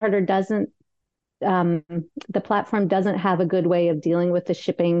Kickstarter doesn't, the platform doesn't have a good way of dealing with the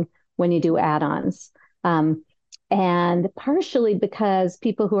shipping when you do add-ons. And partially because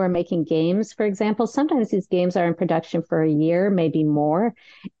people who are making games, for example, sometimes these games are in production for a year, maybe more,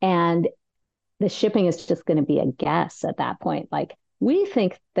 and the shipping is just going to be a guess at that point. Like, we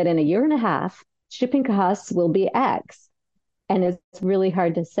think that in a year and a half, shipping costs will be X, and it's really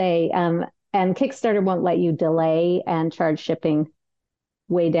hard to say. And Kickstarter won't let you delay and charge shipping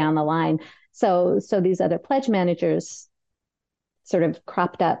way down the line. So these other pledge managers sort of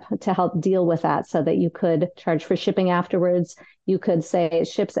cropped up to help deal with that so that you could charge for shipping afterwards. You could say it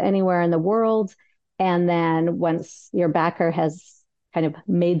ships anywhere in the world. And then once your backer has kind of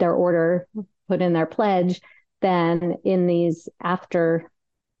made their order, put in their pledge, then in these after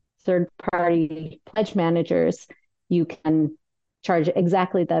third party pledge managers, you can charge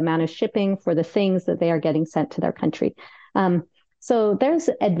exactly the amount of shipping for the things that they are getting sent to their country. So there's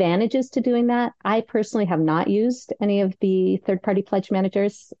advantages to doing that. I personally have not used any of the third-party pledge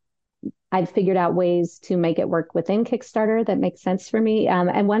managers. I've figured out ways to make it work within Kickstarter that makes sense for me.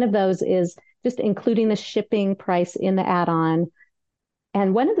 And one of those is just including the shipping price in the add-on.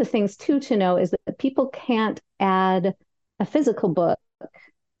 And one of the things too to know is that people can't add a physical book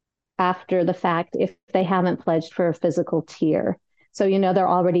after the fact if they haven't pledged for a physical tier. So, they're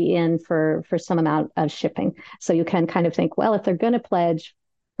already in for some amount of shipping. So you can kind of think, well, if they're going to pledge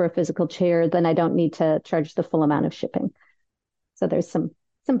for a physical tier, then I don't need to charge the full amount of shipping. So there's some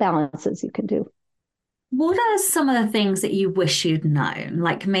balances you can do. What are some of the things that you wish you'd known,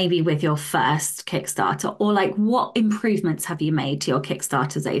 like maybe with your first Kickstarter, or like what improvements have you made to your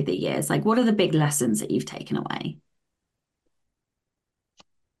Kickstarters over the years? Like, what are the big lessons that you've taken away?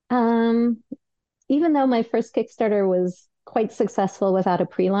 Even though my first Kickstarter was quite successful without a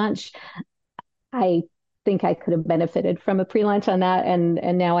pre-launch, I think I could have benefited from a pre-launch on that. And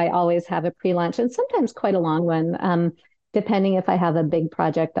now I always have a pre-launch, and sometimes quite a long one. Depending if I have a big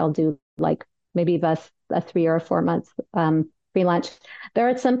project, I'll do like maybe a 3 or 4 month pre-launch. There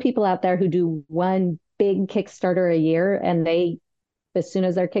are some people out there who do one big Kickstarter a year, and as soon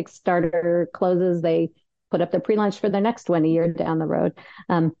as their Kickstarter closes, they put up the pre-launch for their next one a year down the road.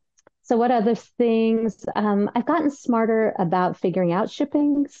 So what other things? I've gotten smarter about figuring out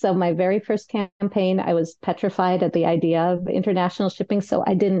shipping. So my very first campaign, I was petrified at the idea of international shipping. So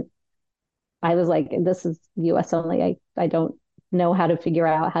I was like, this is US only. I don't know how to figure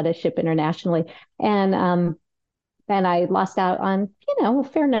out how to ship internationally. And I lost out on, a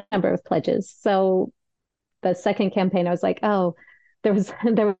fair number of pledges. So the second campaign, I was like, oh, there was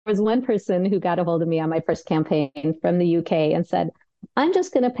one person who got a hold of me on my first campaign from the UK and said, I'm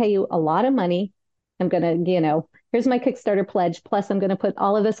just going to pay you a lot of money. I'm going to, here's my Kickstarter pledge. Plus, I'm going to put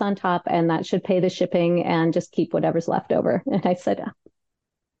all of this on top, and that should pay the shipping and just keep whatever's left over. And I said,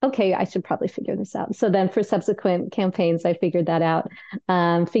 okay, I should probably figure this out. So then for subsequent campaigns, I figured that out,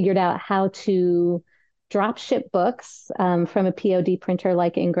 figured out how to drop ship books from a POD printer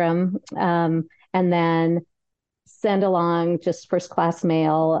like Ingram, and then send along just first class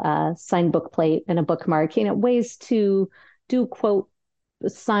mail, signed book plate and a bookmark, ways to do quote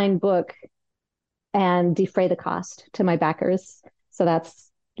signed book and defray the cost to my backers. So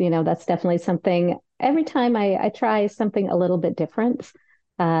that's definitely something. Every time I try something a little bit different,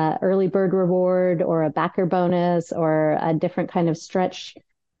 early bird reward or a backer bonus or a different kind of stretch.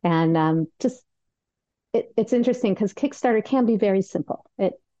 And it's interesting because Kickstarter can be very simple.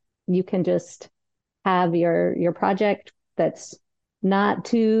 You can just have your project that's not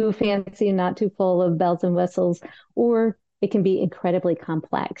too fancy, not too full of bells and whistles, or it can be incredibly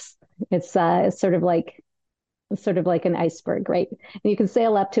complex. It's sort of like an iceberg, right? And you can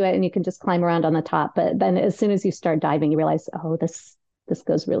sail up to it and you can just climb around on the top. But then as soon as you start diving, you realize, oh, this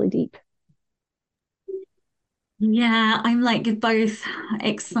goes really deep. Yeah, I'm like both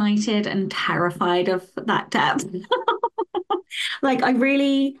excited and terrified of that depth. Like I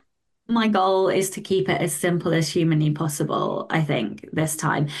really my goal is to keep it as simple as humanly possible, I think, this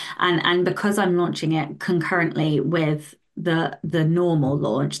time. And because I'm launching it concurrently with the normal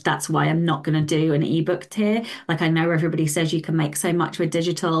launch, that's why I'm not going to do an ebook tier. Like I know everybody says you can make so much with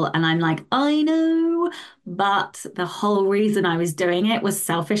digital, and I'm like, I know, but the whole reason I was doing it was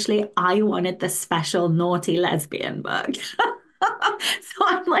selfishly, I wanted the special naughty lesbian book. So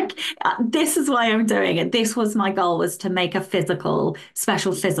I'm like, this is why I'm doing it. This was my goal, was to make a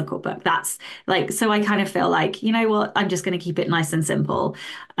special physical book. That's like, so I kind of feel like, you know what, I'm just going to keep it nice and simple,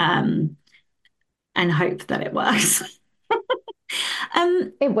 um, and hope that it works.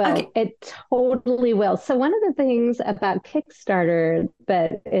 It will. Okay. It totally will. So one of the things about Kickstarter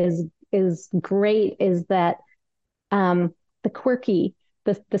that is great is that the quirky,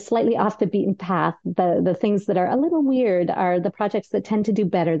 the slightly off the beaten path, the things that are a little weird are the projects that tend to do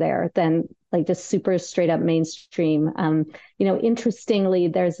better there than like just super straight up mainstream. Interestingly,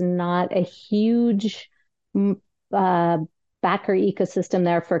 there's not a huge backer ecosystem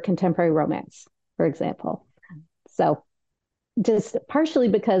there for contemporary romance, for example. So just partially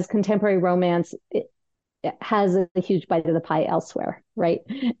because contemporary romance it has a huge bite of the pie elsewhere, right?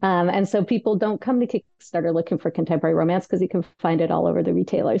 And so people don't come to Kickstarter looking for contemporary romance because you can find it all over the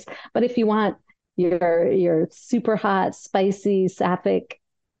retailers. But if you want your super hot, spicy, sapphic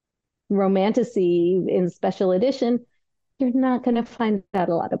romantasy in special edition, you're not going to find that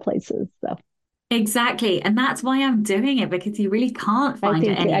a lot of places. So Exactly. And that's why I'm doing it, because you really can't find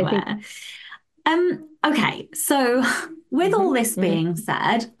it anywhere. Okay, so with all this being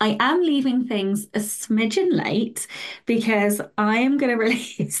said, I am leaving things a smidgen late because I am going to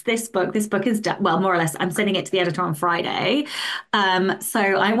release this book. This book is done, well, more or less, I'm sending it to the editor on Friday. So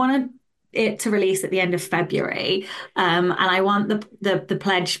I wanted it to release at the end of February. And I want the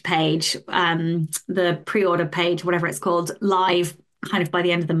pledge page, the pre-order page, whatever it's called, live kind of by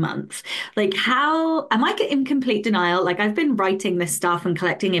the end of the month. Like, how am I in complete denial? Like, I've been writing this stuff and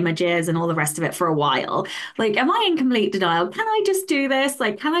collecting images and all the rest of it for a while. Like, am I in complete denial? Can I just do this?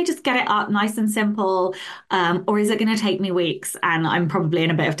 Like, can I just get it up nice and simple? Or is it going to take me weeks? And I'm probably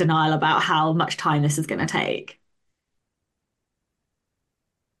in a bit of denial about how much time this is going to take.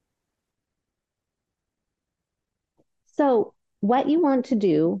 So what you want to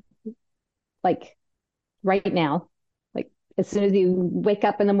do, like right now, like as soon as you wake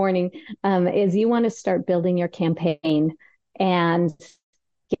up in the morning, is you want to start building your campaign and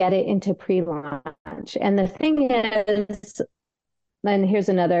get it into pre-launch. And the thing is, and here's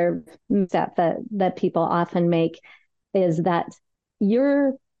another step that people often make, is that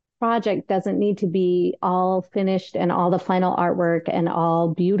your project doesn't need to be all finished and all the final artwork and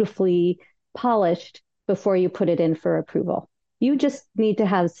all beautifully polished before you put it in for approval. You just need to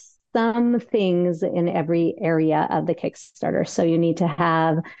have some things in every area of the Kickstarter. So you need to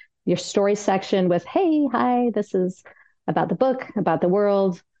have your story section with, hey, hi, this is about the book, about the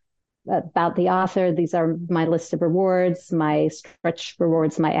world, about the author. These are my list of rewards, my stretch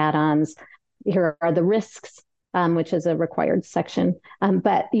rewards, my add-ons. Here are the risks, which is a required section.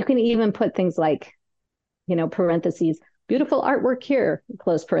 But you can even put things like, parentheses, beautiful artwork here,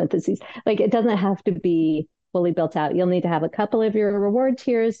 close parentheses. Like, it doesn't have to be fully built out. You'll need to have a couple of your reward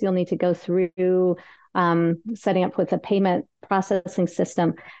tiers. You'll need to go through setting up with a payment processing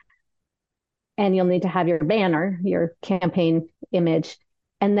system. And you'll need to have your banner, your campaign image.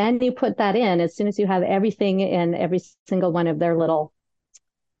 And then you put that in as soon as you have everything in every single one of their little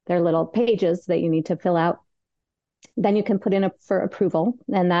pages that you need to fill out. Then you can put in for approval.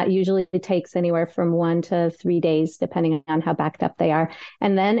 And that usually takes anywhere from 1 to 3 days, depending on how backed up they are.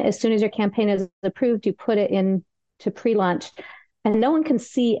 And then as soon as your campaign is approved, you put it in to pre-launch. And no one can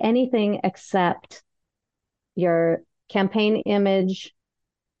see anything except your campaign image,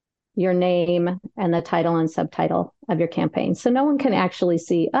 your name, and the title and subtitle of your campaign. So no one can actually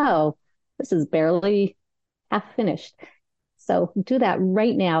see, oh, this is barely half finished. So do that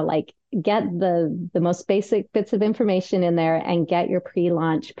right now. Like, get the most basic bits of information in there and get your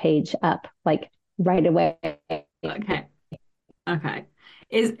pre-launch page up like right away. Okay.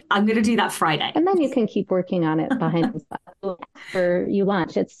 I'm going to do that Friday. And then you can keep working on it behind for you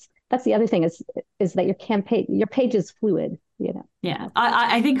launch. That's the other thing is that your page is fluid. Yeah,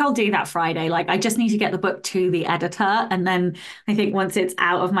 I think I'll do that Friday. Like, I just need to get the book to the editor. And then I think once it's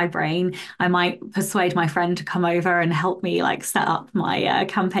out of my brain, I might persuade my friend to come over and help me like set up my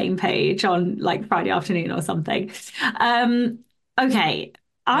campaign page on like Friday afternoon or something. Okay.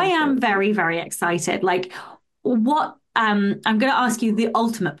 I am very, very excited. Like, what I'm going to ask you the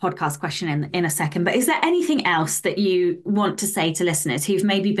ultimate podcast question in a second, but is there anything else that you want to say to listeners who've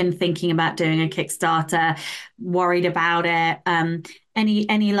maybe been thinking about doing a Kickstarter, worried about it?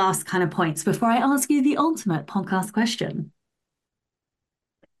 Any last kind of points before I ask you the ultimate podcast question?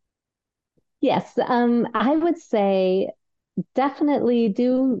 Yes, I would say definitely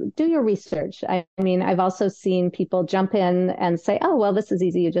do your research. I mean, I've also seen people jump in and say, "Oh, well, this is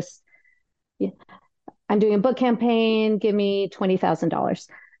easy. I'm doing a book campaign. Give me $20,000,"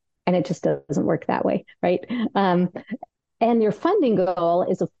 and it just doesn't work that way, right? Um, and your funding goal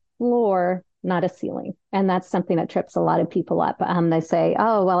is a floor, not a ceiling, and that's something that trips a lot of people up. They say,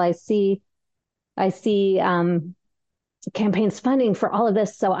 "Oh, well, I see campaigns funding for all of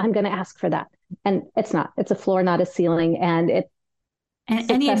this, so I'm going to ask for that." And it's not. It's a floor, not a ceiling, and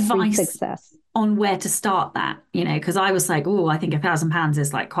Any success breeds advice success. on where to start that? Because I was like, oh, I think £1,000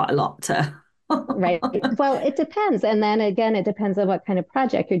 is like quite a lot to. Right. Well, it depends. And then again, it depends on what kind of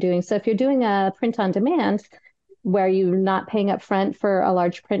project you're doing. So if you're doing a print on demand where you're not paying up front for a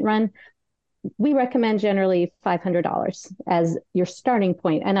large print run, we recommend generally $500 as your starting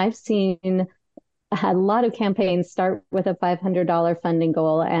point. And I've seen a lot of campaigns start with a $500 funding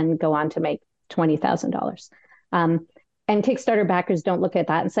goal and go on to make $20,000. And Kickstarter backers don't look at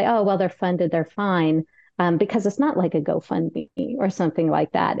that and say, "Oh, well, they're funded, they're fine," because it's not like a GoFundMe or something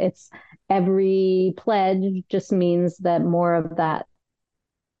like that. It's every pledge just means that more of that,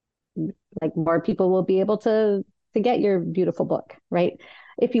 like more people will be able to get your beautiful book, right?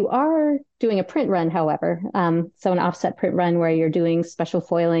 If you are doing a print run, however, so an offset print run where you're doing special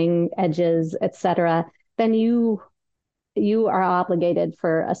foiling, edges, etc., then you are obligated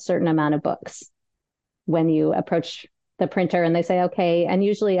for a certain amount of books when you approach the printer and they say, "Okay," and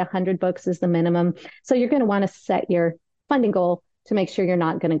usually 100 books is the minimum. So you're going to want to set your funding goal to make sure you're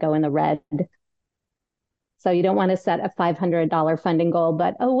not going to go in the red. So you don't want to set a $500 funding goal,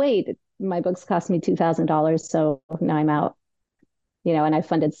 but, "Oh, wait, my books cost me $2,000. So now I'm out, and I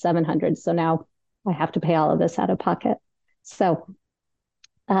funded 700. So now I have to pay all of this out of pocket." So,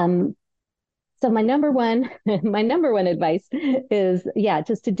 um, so my number one, my number one advice is, yeah,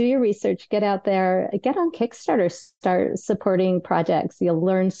 just to do your research, get out there, get on Kickstarter, start supporting projects. You'll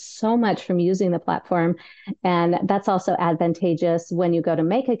learn so much from using the platform. And that's also advantageous when you go to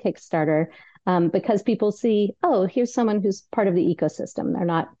make a Kickstarter, because people see, "Oh, here's someone who's part of the ecosystem." They're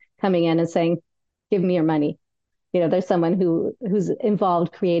not coming in and saying, "Give me your money." There's someone who's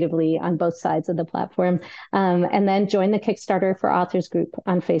involved creatively on both sides of the platform. And then join the Kickstarter for Authors group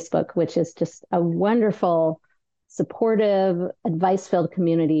on Facebook, which is just a wonderful, supportive, advice-filled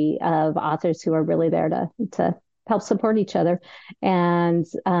community of authors who are really there to help support each other. And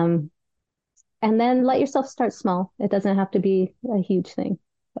then let yourself start small. It doesn't have to be a huge thing.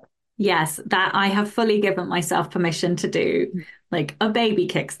 Yes, that I have fully given myself permission to do, like a baby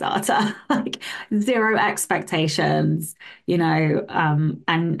Kickstarter, like zero expectations,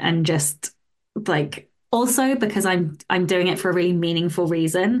 and just like also because I'm doing it for a really meaningful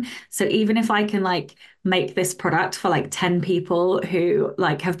reason. So even if I can like make this product for like 10 people who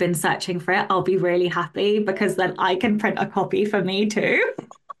like have been searching for it, I'll be really happy because then I can print a copy for me too.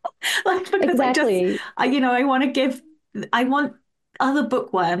 Like because Exactly. I want to give, I want other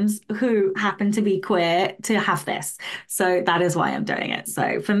bookworms who happen to be queer to have this. So that is why I'm doing it.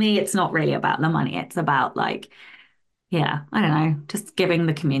 So for me, it's not really about the money. It's about like, yeah, I don't know, just giving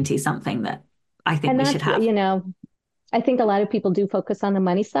the community something that I think And we should that's, have. I think a lot of people do focus on the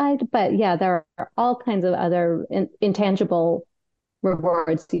money side, but yeah, there are all kinds of other intangible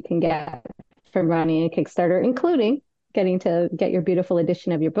rewards you can get from running a Kickstarter, including getting to get your beautiful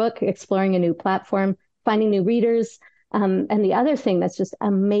edition of your book, exploring a new platform, finding new readers. And the other thing that's just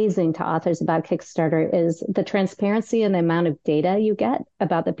amazing to authors about Kickstarter is the transparency and the amount of data you get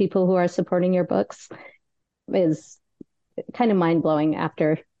about the people who are supporting your books is kind of mind blowing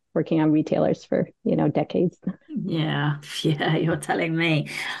after working on retailers for, decades. Yeah, yeah, you're telling me.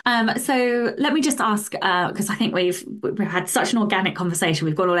 So let me just ask, because I think we've had such an organic conversation,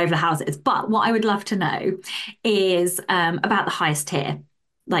 we've gone all over the houses. But what I would love to know is about the highest tier.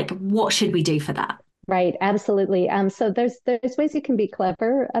 Like, what should we do for that? Right, absolutely. So there's ways you can be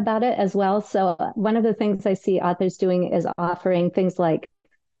clever about it as well. So one of the things I see authors doing is offering things like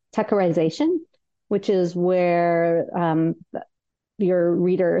Tuckerization, which is where your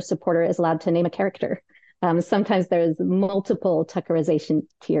reader or supporter is allowed to name a character. Sometimes there's multiple Tuckerization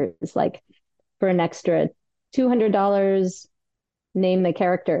tiers, like for an extra $200, name the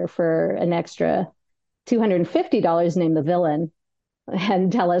character; for an extra $250, name the villain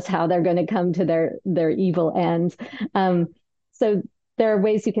and tell us how they're going to come to their evil end. So there are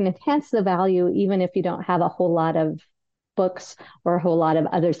ways you can enhance the value even if you don't have a whole lot of books or a whole lot of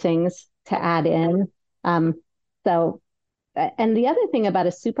other things to add in. So, and the other thing about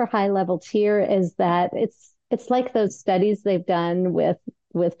a super high level tier is that it's like those studies they've done with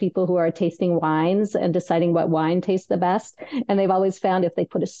people who are tasting wines and deciding what wine tastes the best. And they've always found if they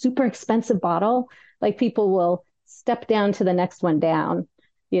put a super expensive bottle, like people will step down to the next one down,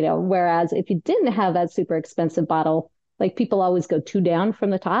 whereas if you didn't have that super expensive bottle, like people always go two down from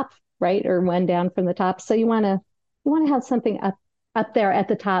the top, right? Or one down from the top. So you want to have something up there at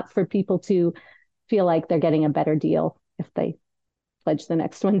the top for people to feel like they're getting a better deal if they pledge the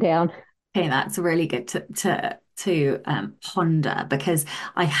next one down. Okay, that's really good to ponder, because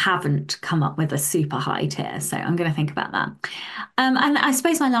I haven't come up with a super high tier, so I'm going to think about that. And I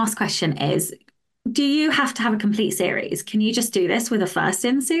suppose my last question is, do you have to have a complete series? Can you just do this with a first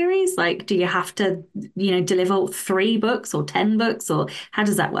in series? Like, do you have to, deliver 3 books or 10 books, or how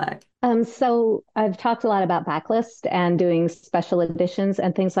does that work? So I've talked a lot about backlist and doing special editions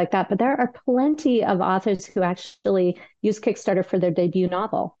and things like that, but there are plenty of authors who actually use Kickstarter for their debut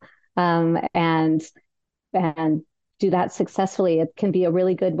novel, and do that successfully. It can be a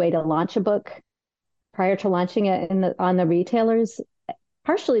really good way to launch a book prior to launching it on the retailers,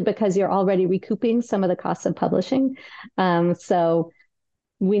 partially because you're already recouping some of the costs of publishing. So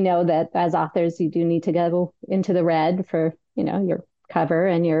we know that as authors, you do need to go into the red for, your cover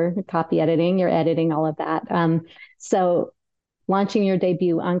and your copy editing, your editing, all of that. So launching your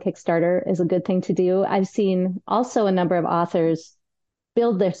debut on Kickstarter is a good thing to do. I've seen also a number of authors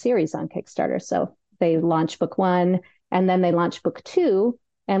build their series on Kickstarter. So they launch book 1 and then they launch book 2.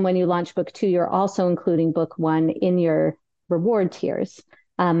 And when you launch book 2, you're also including book 1 in your reward tiers.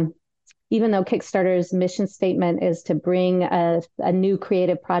 Even though Kickstarter's mission statement is to bring a new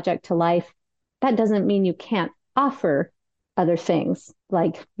creative project to life, that doesn't mean you can't offer other things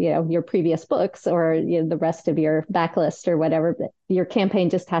like, your previous books or the rest of your backlist or whatever. But your campaign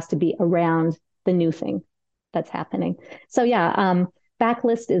just has to be around the new thing that's happening. So yeah,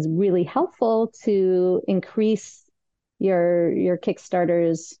 backlist is really helpful to increase your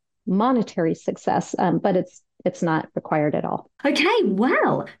Kickstarter's monetary success, but it's not required at all. Okay,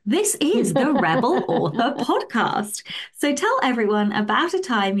 well, this is the Rebel Author Podcast. So tell everyone about a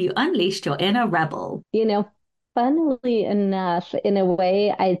time you unleashed your inner rebel. Funnily enough, in a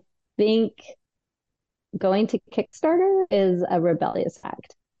way, I think going to Kickstarter is a rebellious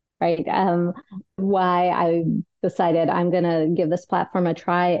act, right? Why I decided I'm going to give this platform a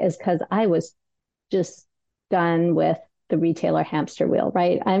try is because I was just done with the retailer hamster wheel,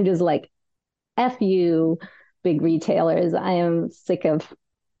 right? I'm just like, F you, big retailers. I am sick of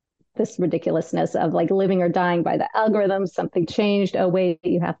this ridiculousness of like living or dying by the algorithm. Something changed. Oh, wait,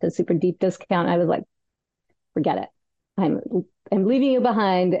 you have to super deep discount. I was like, forget it. I'm leaving you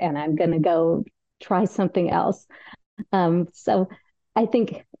behind and I'm going to go try something else. So I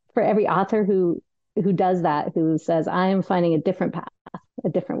think for every author who does that, who says, I am finding a different path, a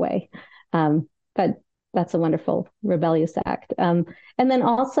different way, that's a wonderful rebellious act. And then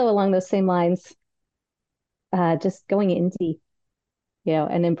also along those same lines, just going indie,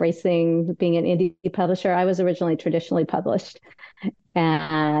 and embracing being an indie publisher. I was originally traditionally published.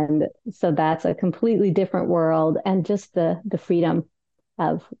 And so that's a completely different world. And just the freedom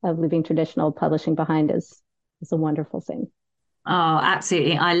of leaving traditional publishing behind is a wonderful thing. Oh,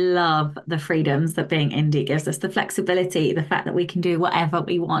 absolutely. I love the freedoms that being indie gives us, the flexibility, the fact that we can do whatever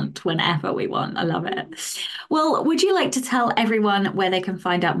we want, whenever we want. I love it. Well, would you like to tell everyone where they can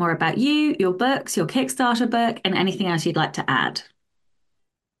find out more about you, your books, your Kickstarter book, and anything else you'd like to add?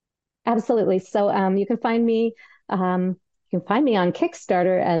 Absolutely. So you can find me on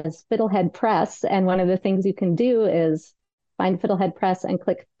Kickstarter as Fiddlehead Press. And one of the things you can do is find Fiddlehead Press and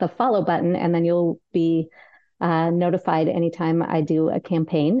click the follow button, and then you'll be notified anytime I do a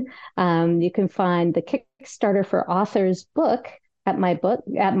campaign. You can find the Kickstarter for Authors book at my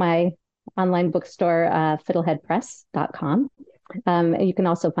online bookstore, fiddleheadpress.com. And you can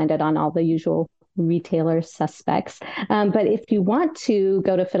also find it on all the usual retailer suspects. But if you want to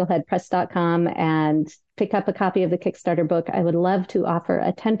go to fiddleheadpress.com and pick up a copy of the Kickstarter book, I would love to offer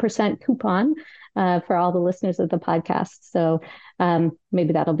a 10% coupon for all the listeners of the podcast. So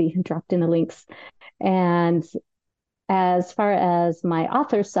maybe that'll be dropped in the links. And as far as my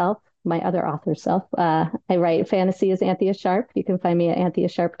other author self, I write fantasy as Anthea Sharp. You can find me at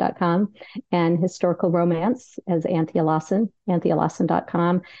antheasharp.com, and historical romance as Anthea Lawson,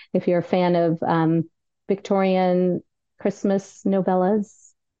 anthealawson.com. If you're a fan of Victorian Christmas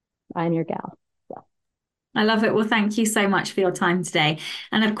novellas, I'm your gal. I love it. Well, thank you so much for your time today.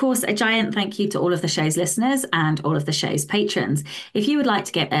 And of course, a giant thank you to all of the show's listeners and all of the show's patrons. If you would like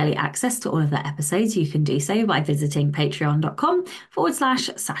to get early access to all of the episodes, you can do so by visiting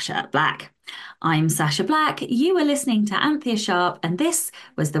patreon.com/Sasha Black. I'm Sasha Black. You are listening to Anthea Sharp, and this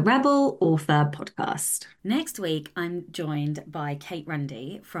was the Rebel Author Podcast. Next week, I'm joined by Kate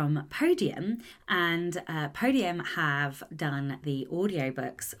Rundy from Podium, and Podium have done the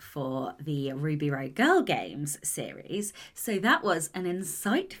audiobooks for the Ruby Road Girl Games series. So that was an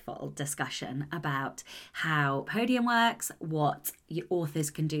insightful discussion about how Podium works, what authors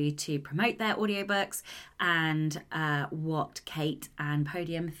can do to promote their audiobooks, and what Kate and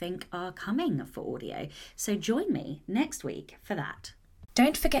Podium think are coming for audio. So join me next week for that.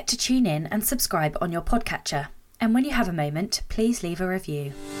 Don't forget to tune in and subscribe on your podcatcher. And when you have a moment, please leave a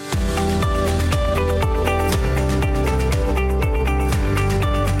review.